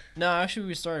early. No, actually,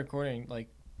 we started recording like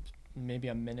maybe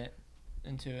a minute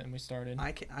into it, and we started.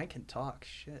 I can talk.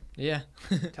 Shit. Yeah.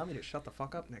 Tell me to shut the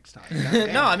fuck up next time.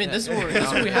 No, I mean this is what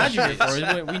we had you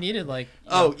for. We needed like.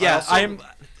 Oh yeah, also-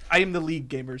 I am the league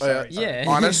gamer. Oh, yeah. Sorry. Yeah.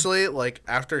 Honestly, like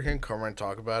after hearing Cormac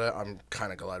talk about it, I'm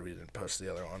kind of glad we didn't post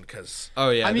the other one because Oh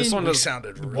yeah, I this mean, one we was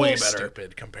sounded way really better.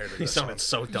 stupid compared to He this sounded one.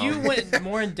 so dumb. You went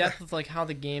more in depth with like how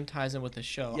the game ties in with the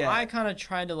show. Yeah. I kind of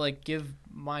tried to like give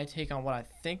my take on what I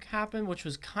think happened, which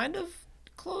was kind of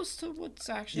close to what's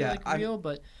actually Yeah, like I'm- real,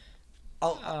 but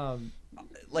I'll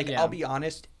yeah. I'll be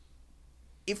honest.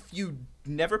 If you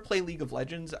never play League of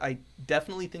Legends, I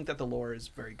definitely think that the lore is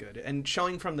very good and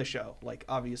showing from the show. Like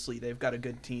obviously they've got a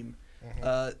good team.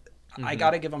 I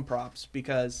gotta give them props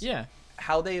because yeah.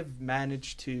 how they've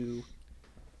managed to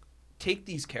take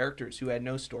these characters who had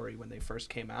no story when they first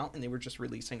came out and they were just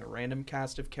releasing a random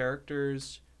cast of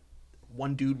characters.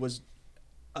 One dude was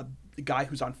a guy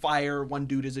who's on fire, one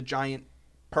dude is a giant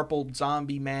purple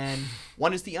zombie man,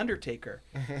 one is the Undertaker.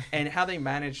 And how they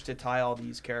managed to tie all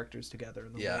these characters together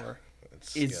in the Yeah, lore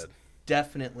it's is good.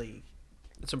 definitely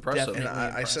It's impressive. And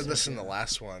definitely I said this impressive, in the yeah.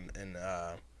 last one, and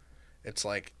it's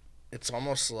like it's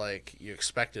almost like you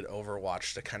expected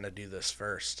Overwatch to kind of do this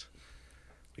first,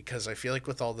 because I feel like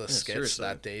with all the skits seriously.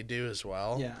 that they do as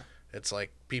well, yeah. it's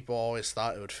like people always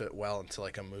thought it would fit well into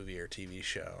like a movie or TV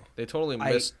show. They totally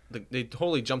they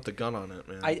totally jumped the gun on it,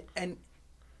 man. And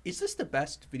is this the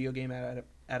best video game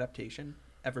adaptation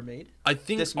ever made? I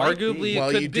think this might be. arguably Well,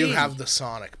 it could you do be. have the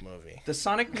Sonic movie. The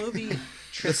Sonic movie.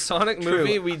 the Sonic True.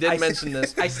 movie. We did I mention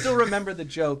this. I still remember the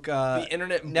joke. The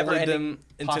internet never bullied ending them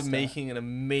into pasta. making an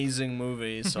amazing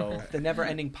movie. So The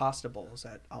never-ending pasta bowls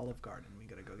at Olive Garden. We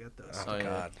gotta go get those. Oh, yeah,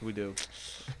 God. we do.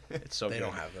 It's so They good.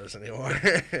 don't have those anymore.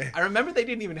 I remember they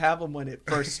didn't even have them when it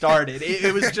first started.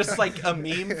 It was just like a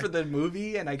meme for the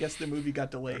movie, and I guess the movie got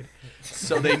delayed,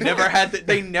 so they never had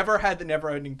the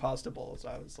never-ending pasta bowls.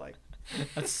 I was like,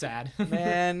 That's sad.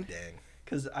 man, Dang.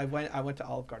 because I went to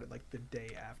Olive Garden like the day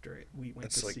after we went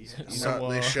It's to like see it. I'm you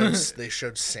like, know, Whoa. they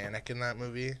showed Sonic in that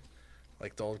movie,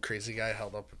 Like the old crazy guy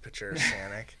held up a picture of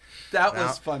Sonic. That Now-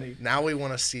 was funny. Now we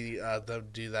want to see them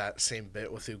do that same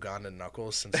bit with Ugandan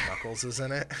Knuckles, since Knuckles is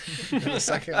in it in the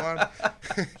second one.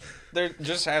 There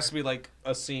just has to be like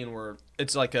a scene where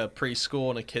it's like a preschool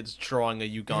and a kid's drawing a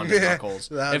Ugandan Knuckles.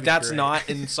 That'd If be that's great. not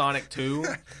in Sonic 2,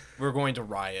 we're going to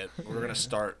riot. We're going to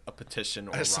start a petition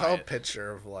or I saw a riot.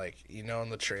 picture of like, you know, in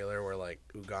the trailer where like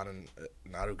Ugandan,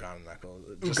 not Ugandan Knuckles,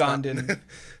 just Ugandan.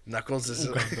 Knuckles is.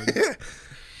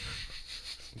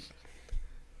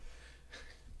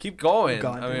 Keep going.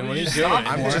 Ugandan. I mean, what are you Just doing? stop.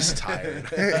 I'm just tired.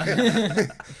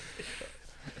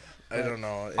 I don't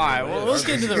know. All right, well, let's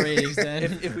get into the ratings then.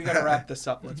 If we gotta wrap this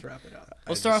up, let's wrap it up.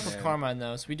 We'll start off with Carmine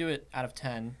though. So we do it out of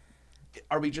 10.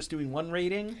 Are we just doing one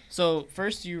rating? So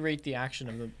first, you rate the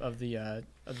action of the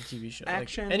TV show.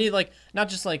 Action. Like, any like not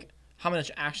just like how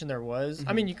much action there was.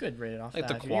 I mean, you could rate it off Like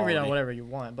the that. You can rate it on quality. whatever you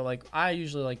want, but like I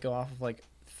usually like go off of like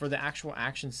for the actual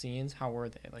action scenes. How were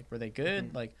they? Like were they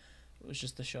good? Like was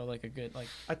just the show like a good like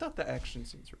I thought the action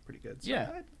scenes were pretty good. So Yeah.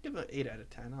 I'd give it 8 out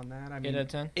of 10 on that. I 8 mean, out of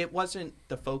 10? it wasn't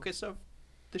the focus of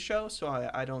the show, so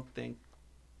I don't think.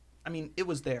 I mean, it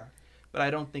was there, but I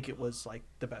don't think it was like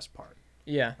the best part.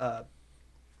 Yeah.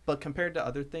 But compared to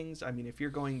other things, I mean, if you're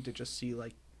going to just see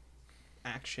like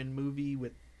action movie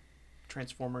with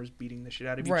Transformers beating the shit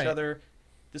out of Right. each other,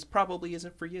 this probably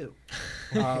isn't for you.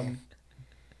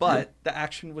 But the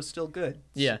action was still good.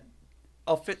 Yeah.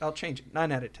 I'll change it.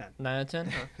 9 out of 10. 9 out of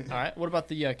 10. All right. What about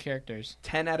the characters?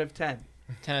 10 out of 10.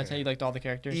 10 out of 10. You liked all the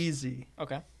characters? Easy.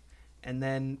 Okay. And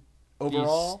then The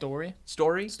overall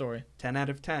story. 10 out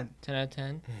of 10. 10 out of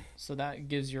 10. So that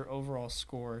gives your overall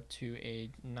score to a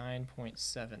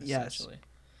 9.7 Yes. essentially.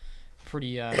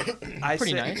 Pretty I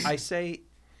pretty say, nice. I say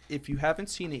if you haven't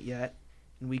seen it yet,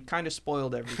 and we kind of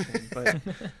spoiled everything, but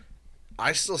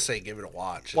I still say give it a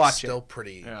watch. Watch it's it. still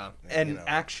pretty. Yeah. and you know.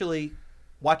 actually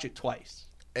watch it twice.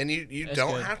 And you It's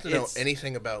don't good. have to know It's-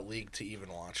 anything about League to even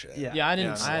watch it. Yeah. Yeah, I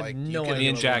didn't. Yeah. I had Like, no you could- idea Me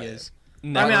and what Jack League is.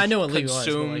 Never I know what League was, but,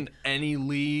 consumed like- any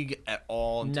League at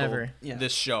all until Never. Yeah.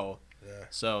 this show. Yeah.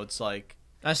 So it's like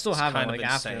I still It's have it kind like of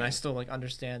after, and I insane. still like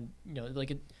understand. You know,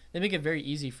 like they make it very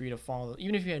easy for you to follow.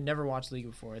 Even if you had never watched League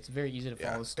before, it's very easy to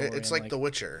follow Yeah. the story. It's and, like The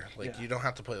Witcher. Like Yeah. you don't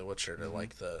have to play The Witcher to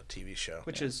like the TV show.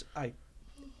 Which Yeah. is I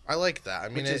like that. I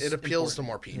mean, Which is it appeals to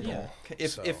important. more people. Yeah.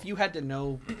 So- if you had to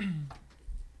know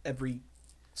every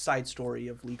side story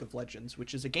of League of Legends,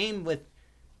 which is a game with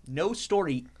no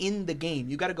story in the game,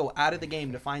 you got to go out of the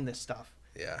game to find this stuff.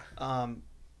 Yeah.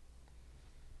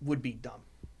 Would be dumb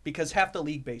because half the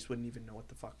league base wouldn't even know what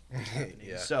the fuck is happening.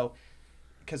 Yeah. So,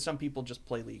 because some people just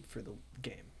play League for the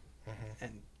game, Mm-hmm.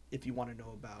 and if you want to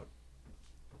know about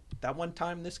that one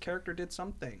time this character did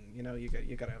something, you know, you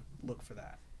got to look for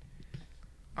that.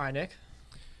 all right, Nick.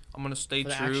 I'm gonna stay For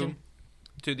the true action?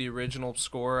 to the original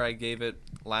score I gave it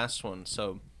last one.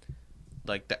 So,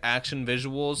 like the action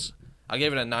visuals, I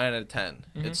gave it a 9 out of 10.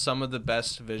 Mhm. It's some of the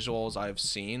best visuals I've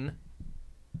seen.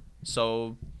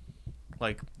 So,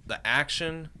 like the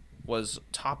action was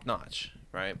top notch,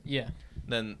 right? Yeah.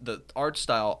 Then the art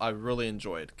style I really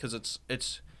enjoyed because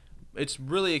it's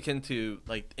really akin to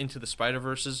like Into the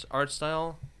Spider-Verse's art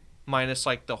style, minus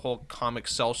like the whole comic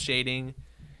cell shading,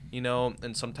 you know,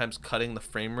 and sometimes cutting the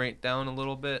frame rate down a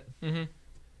little bit. Mm-hmm.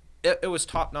 It was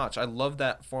top notch. I love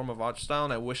that form of art style,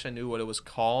 and I wish I knew what it was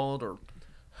called or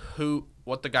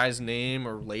what the guy's name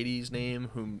or lady's name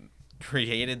who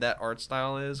created that art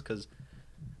style is, because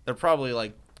they're probably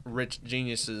like rich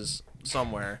geniuses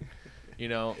somewhere. You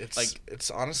know,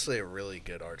 It's honestly a really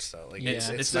good art style. Like Yeah. it's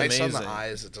It's nice on the amazing.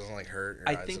 eyes. It doesn't like hurt your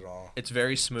I eyes think- at all. it's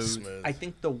very smooth. Smooth. I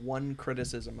think the one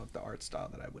criticism of the art style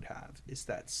that I would have is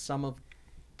that some of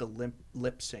the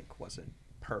lip sync wasn't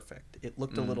perfect. It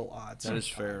looked a little odd. That is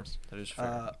fair. sometimes. That is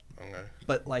fair. Okay.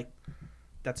 But like,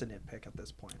 that's a nitpick at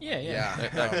this point. Yeah.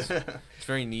 Yeah. It's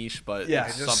very niche, but Yeah. I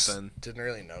it's just something. didn't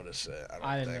really notice it. I don't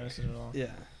I didn't think. notice it at all.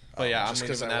 Yeah. But yeah, I'm just gonna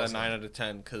 'cause give I that a wasn't 9 out of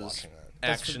 10 because watching that.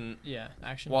 That's the- action. Yeah,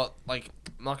 action. Well, like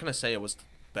I'm not gonna say it was the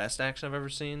best action I've ever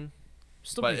seen,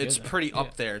 Still but pretty it's good, though. pretty Yeah.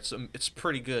 up there. It's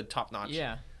pretty good, top notch.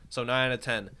 Yeah. So 9 out of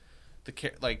 10.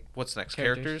 Like what's next?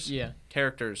 Characters. Yeah.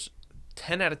 Characters.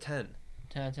 10 out of 10.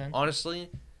 10 out of 10. Honestly,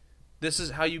 this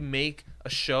is how you make a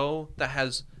show that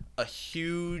has a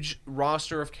huge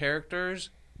roster of characters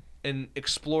and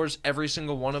explores every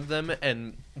single one of them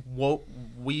and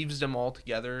weaves them all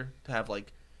together to have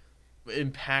like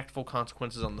impactful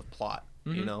consequences on the plot.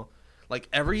 You Mhm. know, like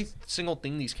every single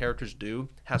thing these characters do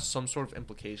has some sort of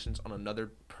implications on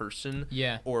another person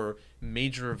Yeah. or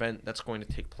major event that's going to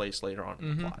take place later on in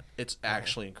the Mhm. plot. It's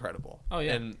actually incredible. Oh,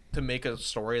 yeah. And to make a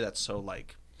story that's so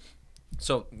like,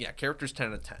 so yeah, characters 10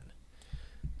 out of 10.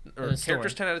 or The story.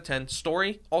 characters 10 out of 10,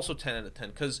 story also 10 out of 10.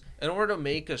 Because in order to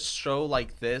make a show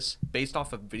like this based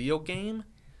off a video game,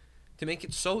 to make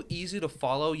it so easy to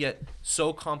follow yet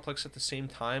so complex at the same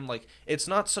time, like it's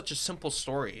not such a simple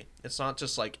story. It's not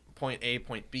just like point A,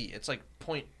 point B. It's like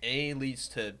point A leads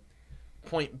to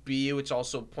point B, which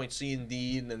also point C and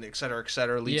D, and then et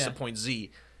cetera, leads to point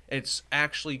Z. It's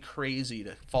actually crazy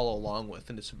to follow along with,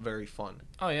 and it's very fun.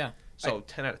 Oh yeah. So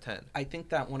 10 out of 10. I think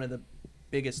that one of the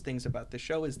biggest things about the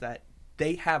show is that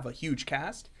they have a huge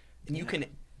cast, and you can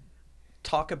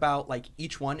talk about like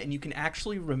each one, and you can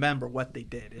actually remember what they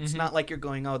did. It's not like you're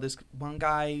going, oh, this one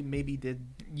guy maybe did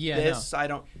this. I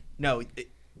don't know.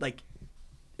 Like,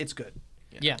 it's good.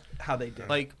 Yeah. How they did.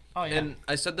 Like, Oh, yeah. and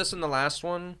I said this in the last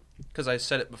one because I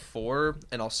said it before,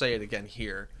 and I'll say it again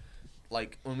here.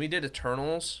 Like, when we did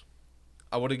Eternals,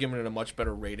 I would have given it a much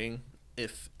better rating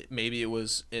if maybe it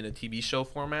was in a TV show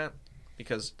format,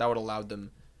 because that would have allowed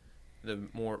them the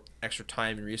more extra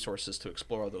time and resources to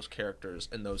explore all those characters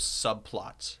and those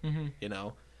subplots, you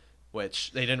know,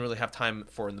 which they didn't really have time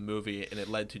for in the movie, and it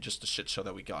led to just a shit show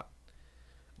that we got.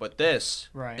 But this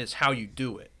is how you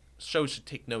do it. Shows should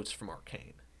take notes from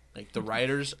Arcane. Like, the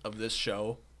writers of this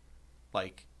show,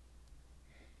 like,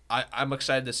 I'm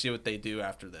excited to see what they do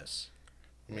after this.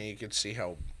 I mean, you can see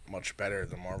how much better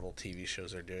the Marvel TV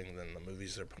shows are doing than the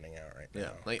movies they're putting out right now. Yeah,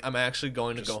 like, I'm actually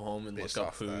going to Just go home and look based up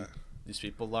off who that. these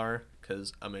people are,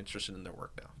 because I'm interested in their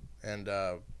work now.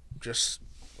 And just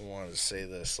wanted to say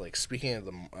this, like, speaking of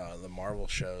the Marvel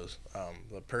shows,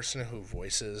 the person who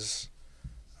voices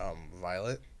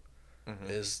Violet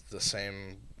is the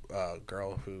same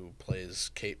girl who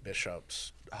plays Kate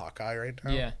Bishop's Hawkeye right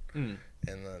now. Yeah. Mm.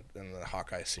 In the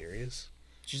Hawkeye series.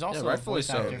 She's also a rightfully voice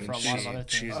so. actor for a lot of other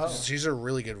things. She's a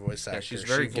really good voice actor. she's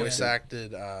very she good. voice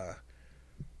acted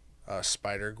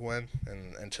Spider-Gwen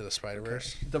in Into the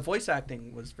Spider-Verse. The voice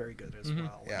acting was very good as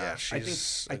well. Yeah,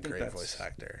 she's I think a great that's- voice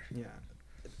actor. Yeah.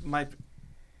 My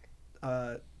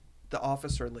the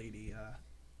officer lady,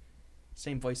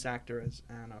 same voice actor as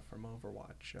Anna from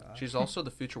Overwatch. She's also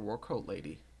the future War Coat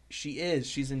lady. She is.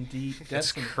 She's indeed It's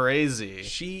Destiny. crazy.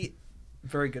 She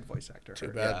very good voice actor. Too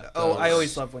her. bad Yeah. Oh, I those-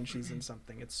 always love when she's in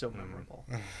something. It's so memorable.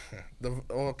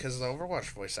 Because the Overwatch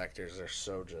voice actors are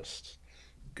so just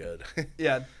good.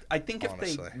 Yeah, I think if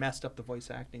Honestly. they messed up the voice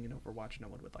acting in Overwatch, no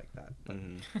one would like that. But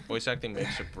Voice acting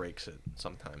makes or breaks it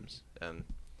sometimes, and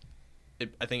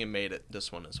I think it made it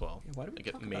this one as well. Yeah, why do we Like,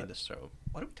 it talk made about- this show.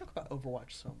 why do we talk about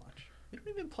Overwatch so much? We don't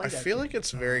even play I that feel game. like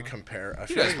it's very comparable.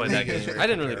 You guys played that game. I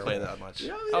didn't really play that much.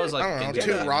 Yeah, I was like, I don't know, getting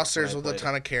two good rosters when I with a played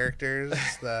ton it. of characters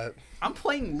that... I'm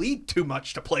playing League too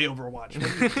much to play Overwatch. What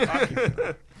are you talking about?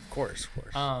 Of course.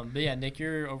 But yeah, Nick,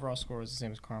 your overall score was the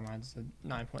same as Carmine's, the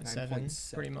 9.7,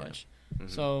 9.7, pretty yeah. much.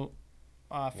 So,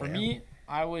 for Yeah. me,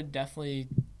 I would definitely,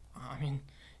 I mean,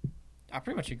 I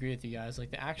pretty much agree with you guys.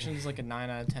 Like, the action is like a 9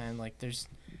 out of 10. Like, there's,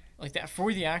 like, that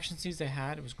for the action scenes they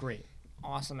had, it was great.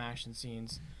 Awesome action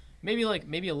scenes. Maybe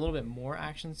a little bit more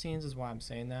action scenes is why I'm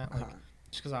saying that. Like,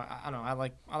 just because I don't know, I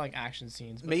like action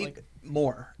scenes. But Maybe like,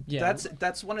 more. Yeah.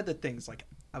 That's one of the things. Like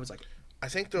I was like I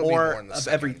think there'll be more in the of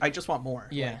second. every. I just want more.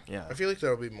 yeah. Like, Yeah. I feel like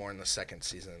there'll be more in the second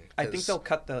season. I think 'cause they'll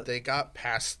cut the. They got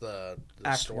past the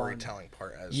Act storytelling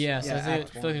part as... Yeah, so Yeah, I feel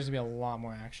Act like one. there's gonna be a lot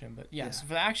more action. But yeah, Yeah. so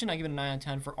for the action, I give it a 9 out of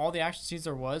 10. For all the action scenes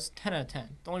there was, 10 out of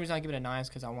 10. The only reason I give it a 9 is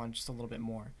because I want just a little bit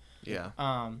more. Yeah.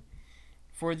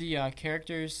 For the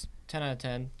characters, 10 out of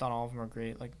 10. Thought all of them were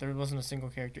great. Like, there wasn't a single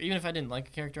character. Even if I didn't like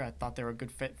a character, I thought they were a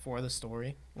good fit for the story.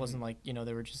 It wasn't like, you know,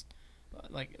 they were just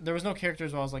like, there was no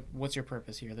characters where I was like, what's your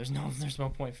purpose here? There's no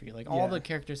point for you. Like, all Yeah. the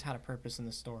characters had a purpose in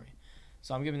the story.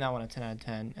 So I'm giving that one a 10 out of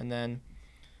 10. And then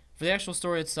for the actual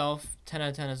story itself, 10 out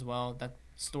of 10 as well. That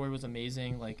story was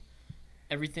amazing. Like,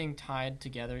 everything tied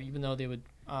together, even though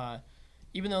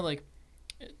like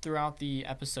throughout the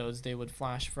episodes they would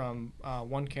flash from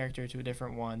one character to a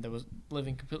different one that was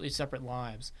living completely separate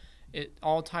lives. It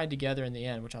all tied together in the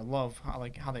end, which I love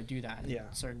how they do that Yeah.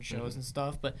 in certain shows and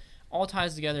stuff. But all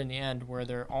ties together in the end where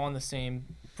they're all in the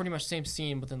same, pretty much same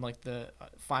scene within like the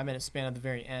 5-minute span at the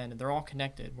very end, and they're all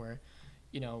connected. Where,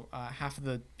 you know, half of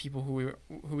the people who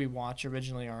we watch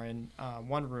originally are in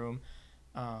one room,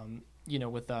 you know,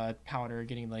 with Powder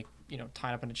getting like, you know,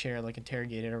 tied up in a chair, like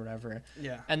interrogated or whatever.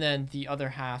 Yeah. And then the other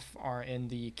half are in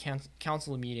the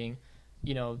council meeting,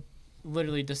 you know,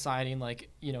 literally deciding like,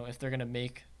 you know, if they're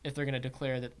gonna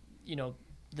declare that, you know,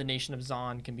 the nation of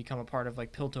Zon can become a part of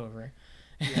like Piltover.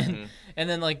 And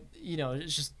then like, you know,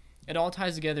 it's just, it all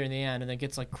ties together in the end, and then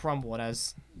gets like crumbled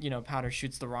as, you know, Powder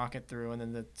shoots the rocket through, and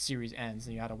then the series ends,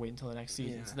 and you gotta wait until the next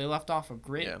season. Yeah. So they left off a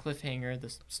great Yeah. cliffhanger.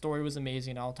 The story was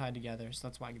amazing, it all tied together. So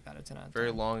that's why I give that a 10 out of 10.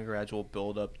 Very long, gradual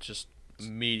build up. Just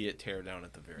immediate teardown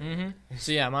at the very end.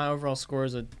 So yeah, my overall score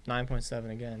is a 9.7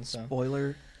 again. So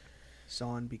Spoiler: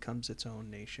 Zaun becomes its own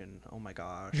nation. Oh my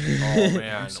gosh. Oh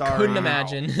man, I'm sorry. couldn't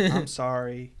imagine. I'm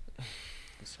sorry.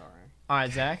 I'm sorry. All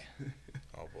right, Zach.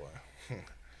 Oh boy.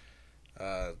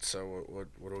 So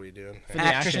what are we doing? For the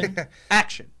action.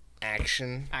 Action.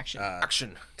 Action. Action.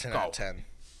 Action. 10 Go. out of 10.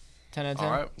 10 out of 10.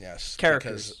 All right. Yes.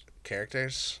 Characters.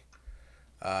 Characters.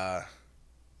 9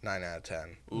 out of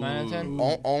 10. 9 out of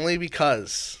 10. Only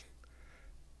because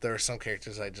there were some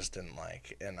characters I just didn't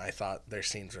like, and I thought their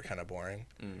scenes were kind of boring.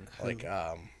 Like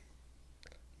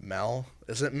Mel.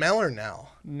 Is it Mel or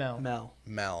Nell? Mel.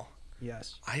 Mel.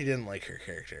 Yes. I didn't like her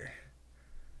character.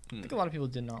 I think a lot of people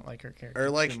did not like her character Or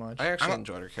like too much. I actually don't-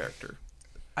 enjoyed her character.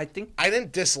 I think I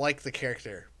didn't dislike the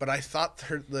character, but I thought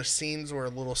the scenes were a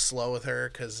little slow with her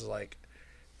because like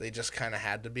they just kind of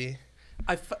had to be.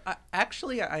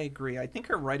 Actually, I agree. I think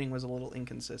her writing was a little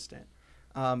inconsistent,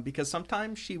 because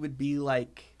sometimes she would be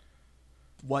like,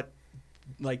 what,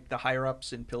 like the higher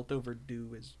ups in Piltover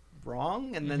do is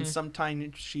wrong, and then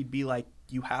sometimes she'd be like,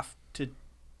 you have to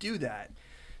do that.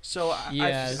 So Yeah, I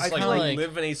it's feel kinda like like-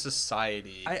 live in a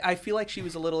society. I feel like she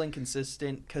was a little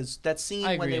inconsistent because that scene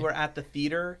I when they agree. were at the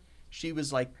theater, she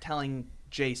was like telling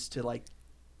Jace to like,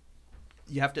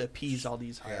 you have to appease all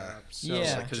these higher ups. So,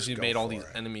 Yeah. Because Just you go made all for these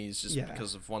it. enemies just Yeah.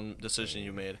 because of one decision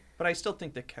you made. But I still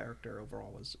think the character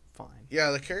overall was fine.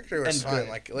 Yeah, the character was And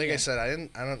fine. good. Like I said, I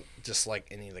don't dislike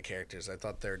any of the characters. I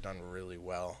thought they were done really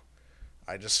well.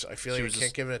 I feel like She I was can't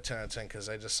just- give it a 10 out of 10 because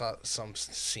I just thought some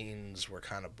scenes were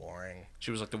kind of boring. She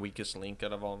was like the weakest link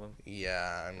out of all of them.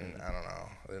 Yeah, I mean, I don't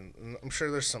know. And I'm sure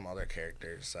there's some other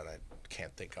characters that I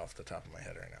can't think off the top of my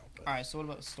head right now. But All right, so what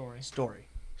about the story? Story.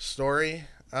 story,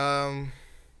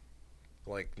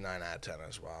 like 9 out of 10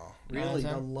 as well. Really, Nine out the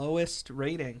of 10? lowest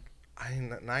rating. I mean,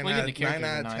 9 Well, you out, give the characters 9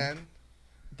 a out of 9. 10.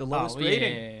 The lowest Oh, yeah,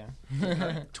 rating.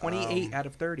 yeah. 28 out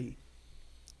of 30.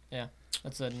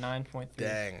 That's a 9.3.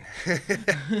 Dang.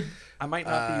 I might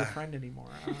not be your friend anymore.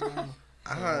 I don't know.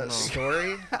 I don't don't know. know.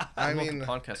 Story? I don't know if mean, the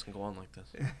podcast can go on like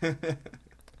this.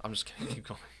 I'm just kidding. Keep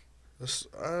going. this,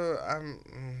 I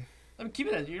mean, keep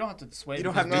it. You don't have to sway. You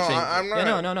don't because have no, to we- I'm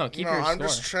not. Yeah, no. Keep no, your I'm score.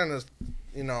 just trying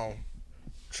to,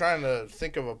 trying to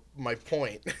think of my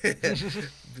point.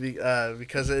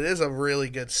 Because it is a really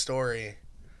good story.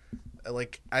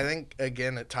 Like, I think,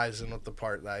 again, it ties in with the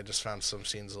part that I just found some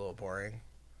scenes a little boring.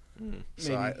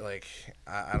 So, Maybe.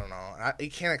 I don't know. You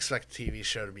can't expect a TV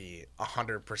show to be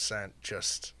 100%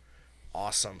 just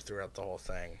awesome throughout the whole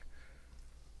thing.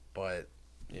 But,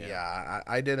 yeah,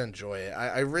 I did enjoy it.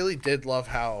 I really did love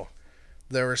how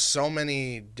there were so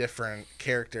many different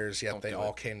characters, yet they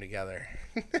all came together.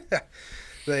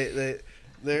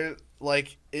 They're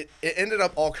like it ended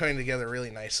up all coming together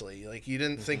really nicely. Like you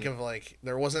didn't think of like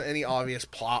there wasn't any obvious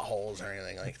plot holes or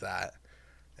anything like that,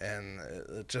 and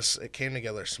it came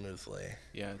together smoothly.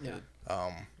 Yeah, it did.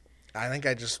 I think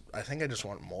I just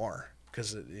want more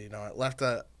because it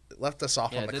left us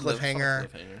off on it a did live on a cliffhanger,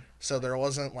 cliffhanger. so there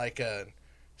wasn't like a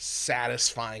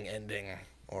satisfying ending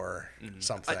or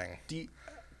something.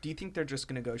 Do you think they're just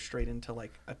going to go straight into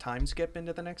like a time skip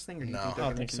into the next thing, or do you No. think I they're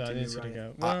don't going think to so. I think continue it's gonna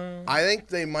writing? go. Well, I think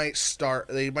they might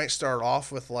start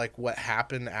off with like what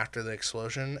happened after the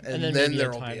explosion, and then then maybe a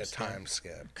there will be time a skip. time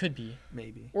skip. could be,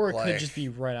 Maybe. or it Like- could just be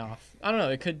right off. I don't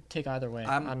know. It could take either way.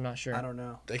 I'm not sure. I don't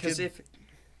know. They Because could-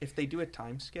 if they do a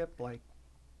time skip, like,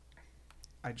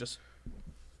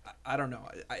 I don't know.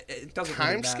 It doesn't really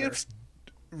Time matter. skips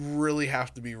really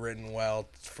have to be written well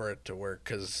for it to work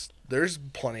because there's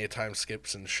plenty of time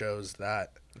skips in shows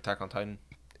that Attack on Titan.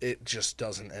 it just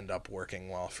doesn't end up working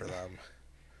well for them.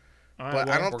 All right, But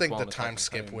well, I don't worked think well the in Attack time on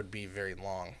skip Titan. would be very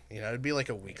long. It'd be like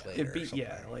a week later. It'd be or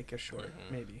something. like a short,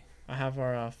 maybe. I have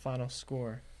our final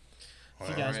score. If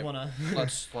you guys Alright. want to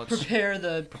Let's prepare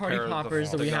the party prepare the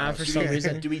poppers that we the have for guys. some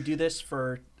reason. Do we do this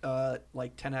for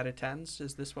like 10 out of 10s?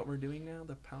 Is this what we're doing now?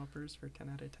 The poppers for 10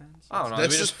 out of 10s? I don't know. This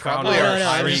we is just found probably No, our no,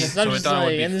 high I'm rate, just, so I'm we just thought it would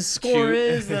like, be and the score cute.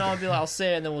 is, then I'll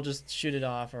say it, and then we'll just shoot it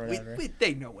off or whatever.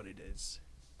 They know what it is.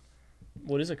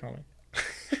 What is it, Colin?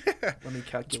 Let me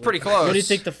calculate. It's pretty close. What do you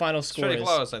think the final It's score pretty is?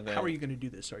 close, I think. How are you going to do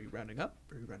this? Are you rounding up?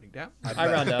 Are you rounding down? I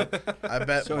round up. I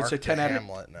bet So Mark it's a 10 out of.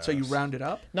 Hamlet knows. So you round it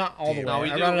up? Not all the way. No,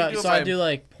 we I do- round we it up. do it So I by- do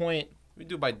like point. We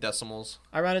do by decimals.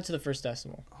 I round it to the first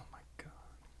decimal. Oh my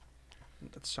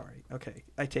god. Sorry. Okay,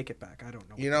 I take it back. I don't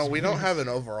know. We don't have an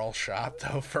overall shot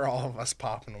though for all of us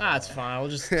popping. Ah, it's them fine. We'll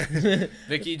just.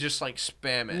 Vicky, just like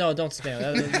spam it. No, don't spam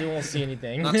it. You won't see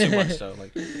anything. Not too much though.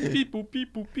 Like beep boop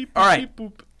beep boop beep. All right.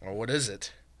 Beep, boop. Well, what is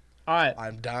it? All right.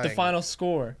 I'm dying. The final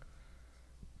score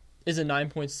is a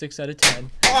 9.6 out of 10.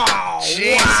 Oh,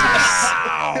 Jesus.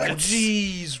 wow.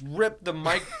 Jeez, rip the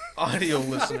mic. audio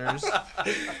listeners.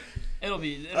 It'll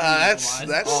be That Oh,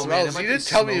 man, smells. it might You be didn't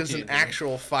tell me it was smoky an in here.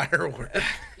 actual firework. Yeah,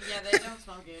 they don't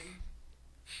smell good.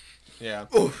 Yeah.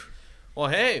 Oof. Well,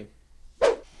 hey,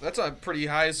 that's a pretty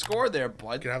high score there, You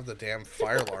bud. could have the damn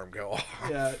fire alarm go off.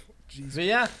 Yeah. Jeez. But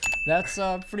yeah, that's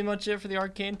pretty much it for the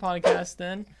Arcane podcast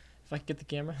then. If I can get the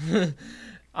camera.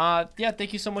 Yeah,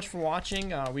 thank you so much for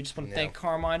watching. We just want to thank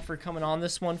Carmine for coming on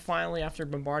this one finally after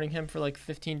bombarding him for like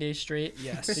 15 days straight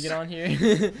Yes. to get on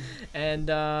here.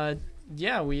 And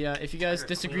yeah, we if you guys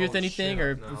disagree with anything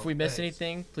or if we missed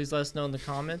anything, please let us know in the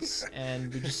comments.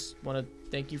 And we just want to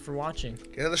thank you for watching.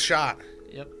 Get the shot.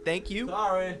 Yep. Thank you.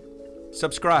 Sorry.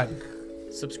 Subscribe.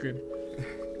 Subscribe.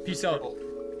 Peace out.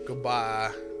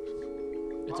 Goodbye.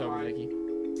 It's over,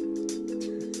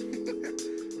 Vicky.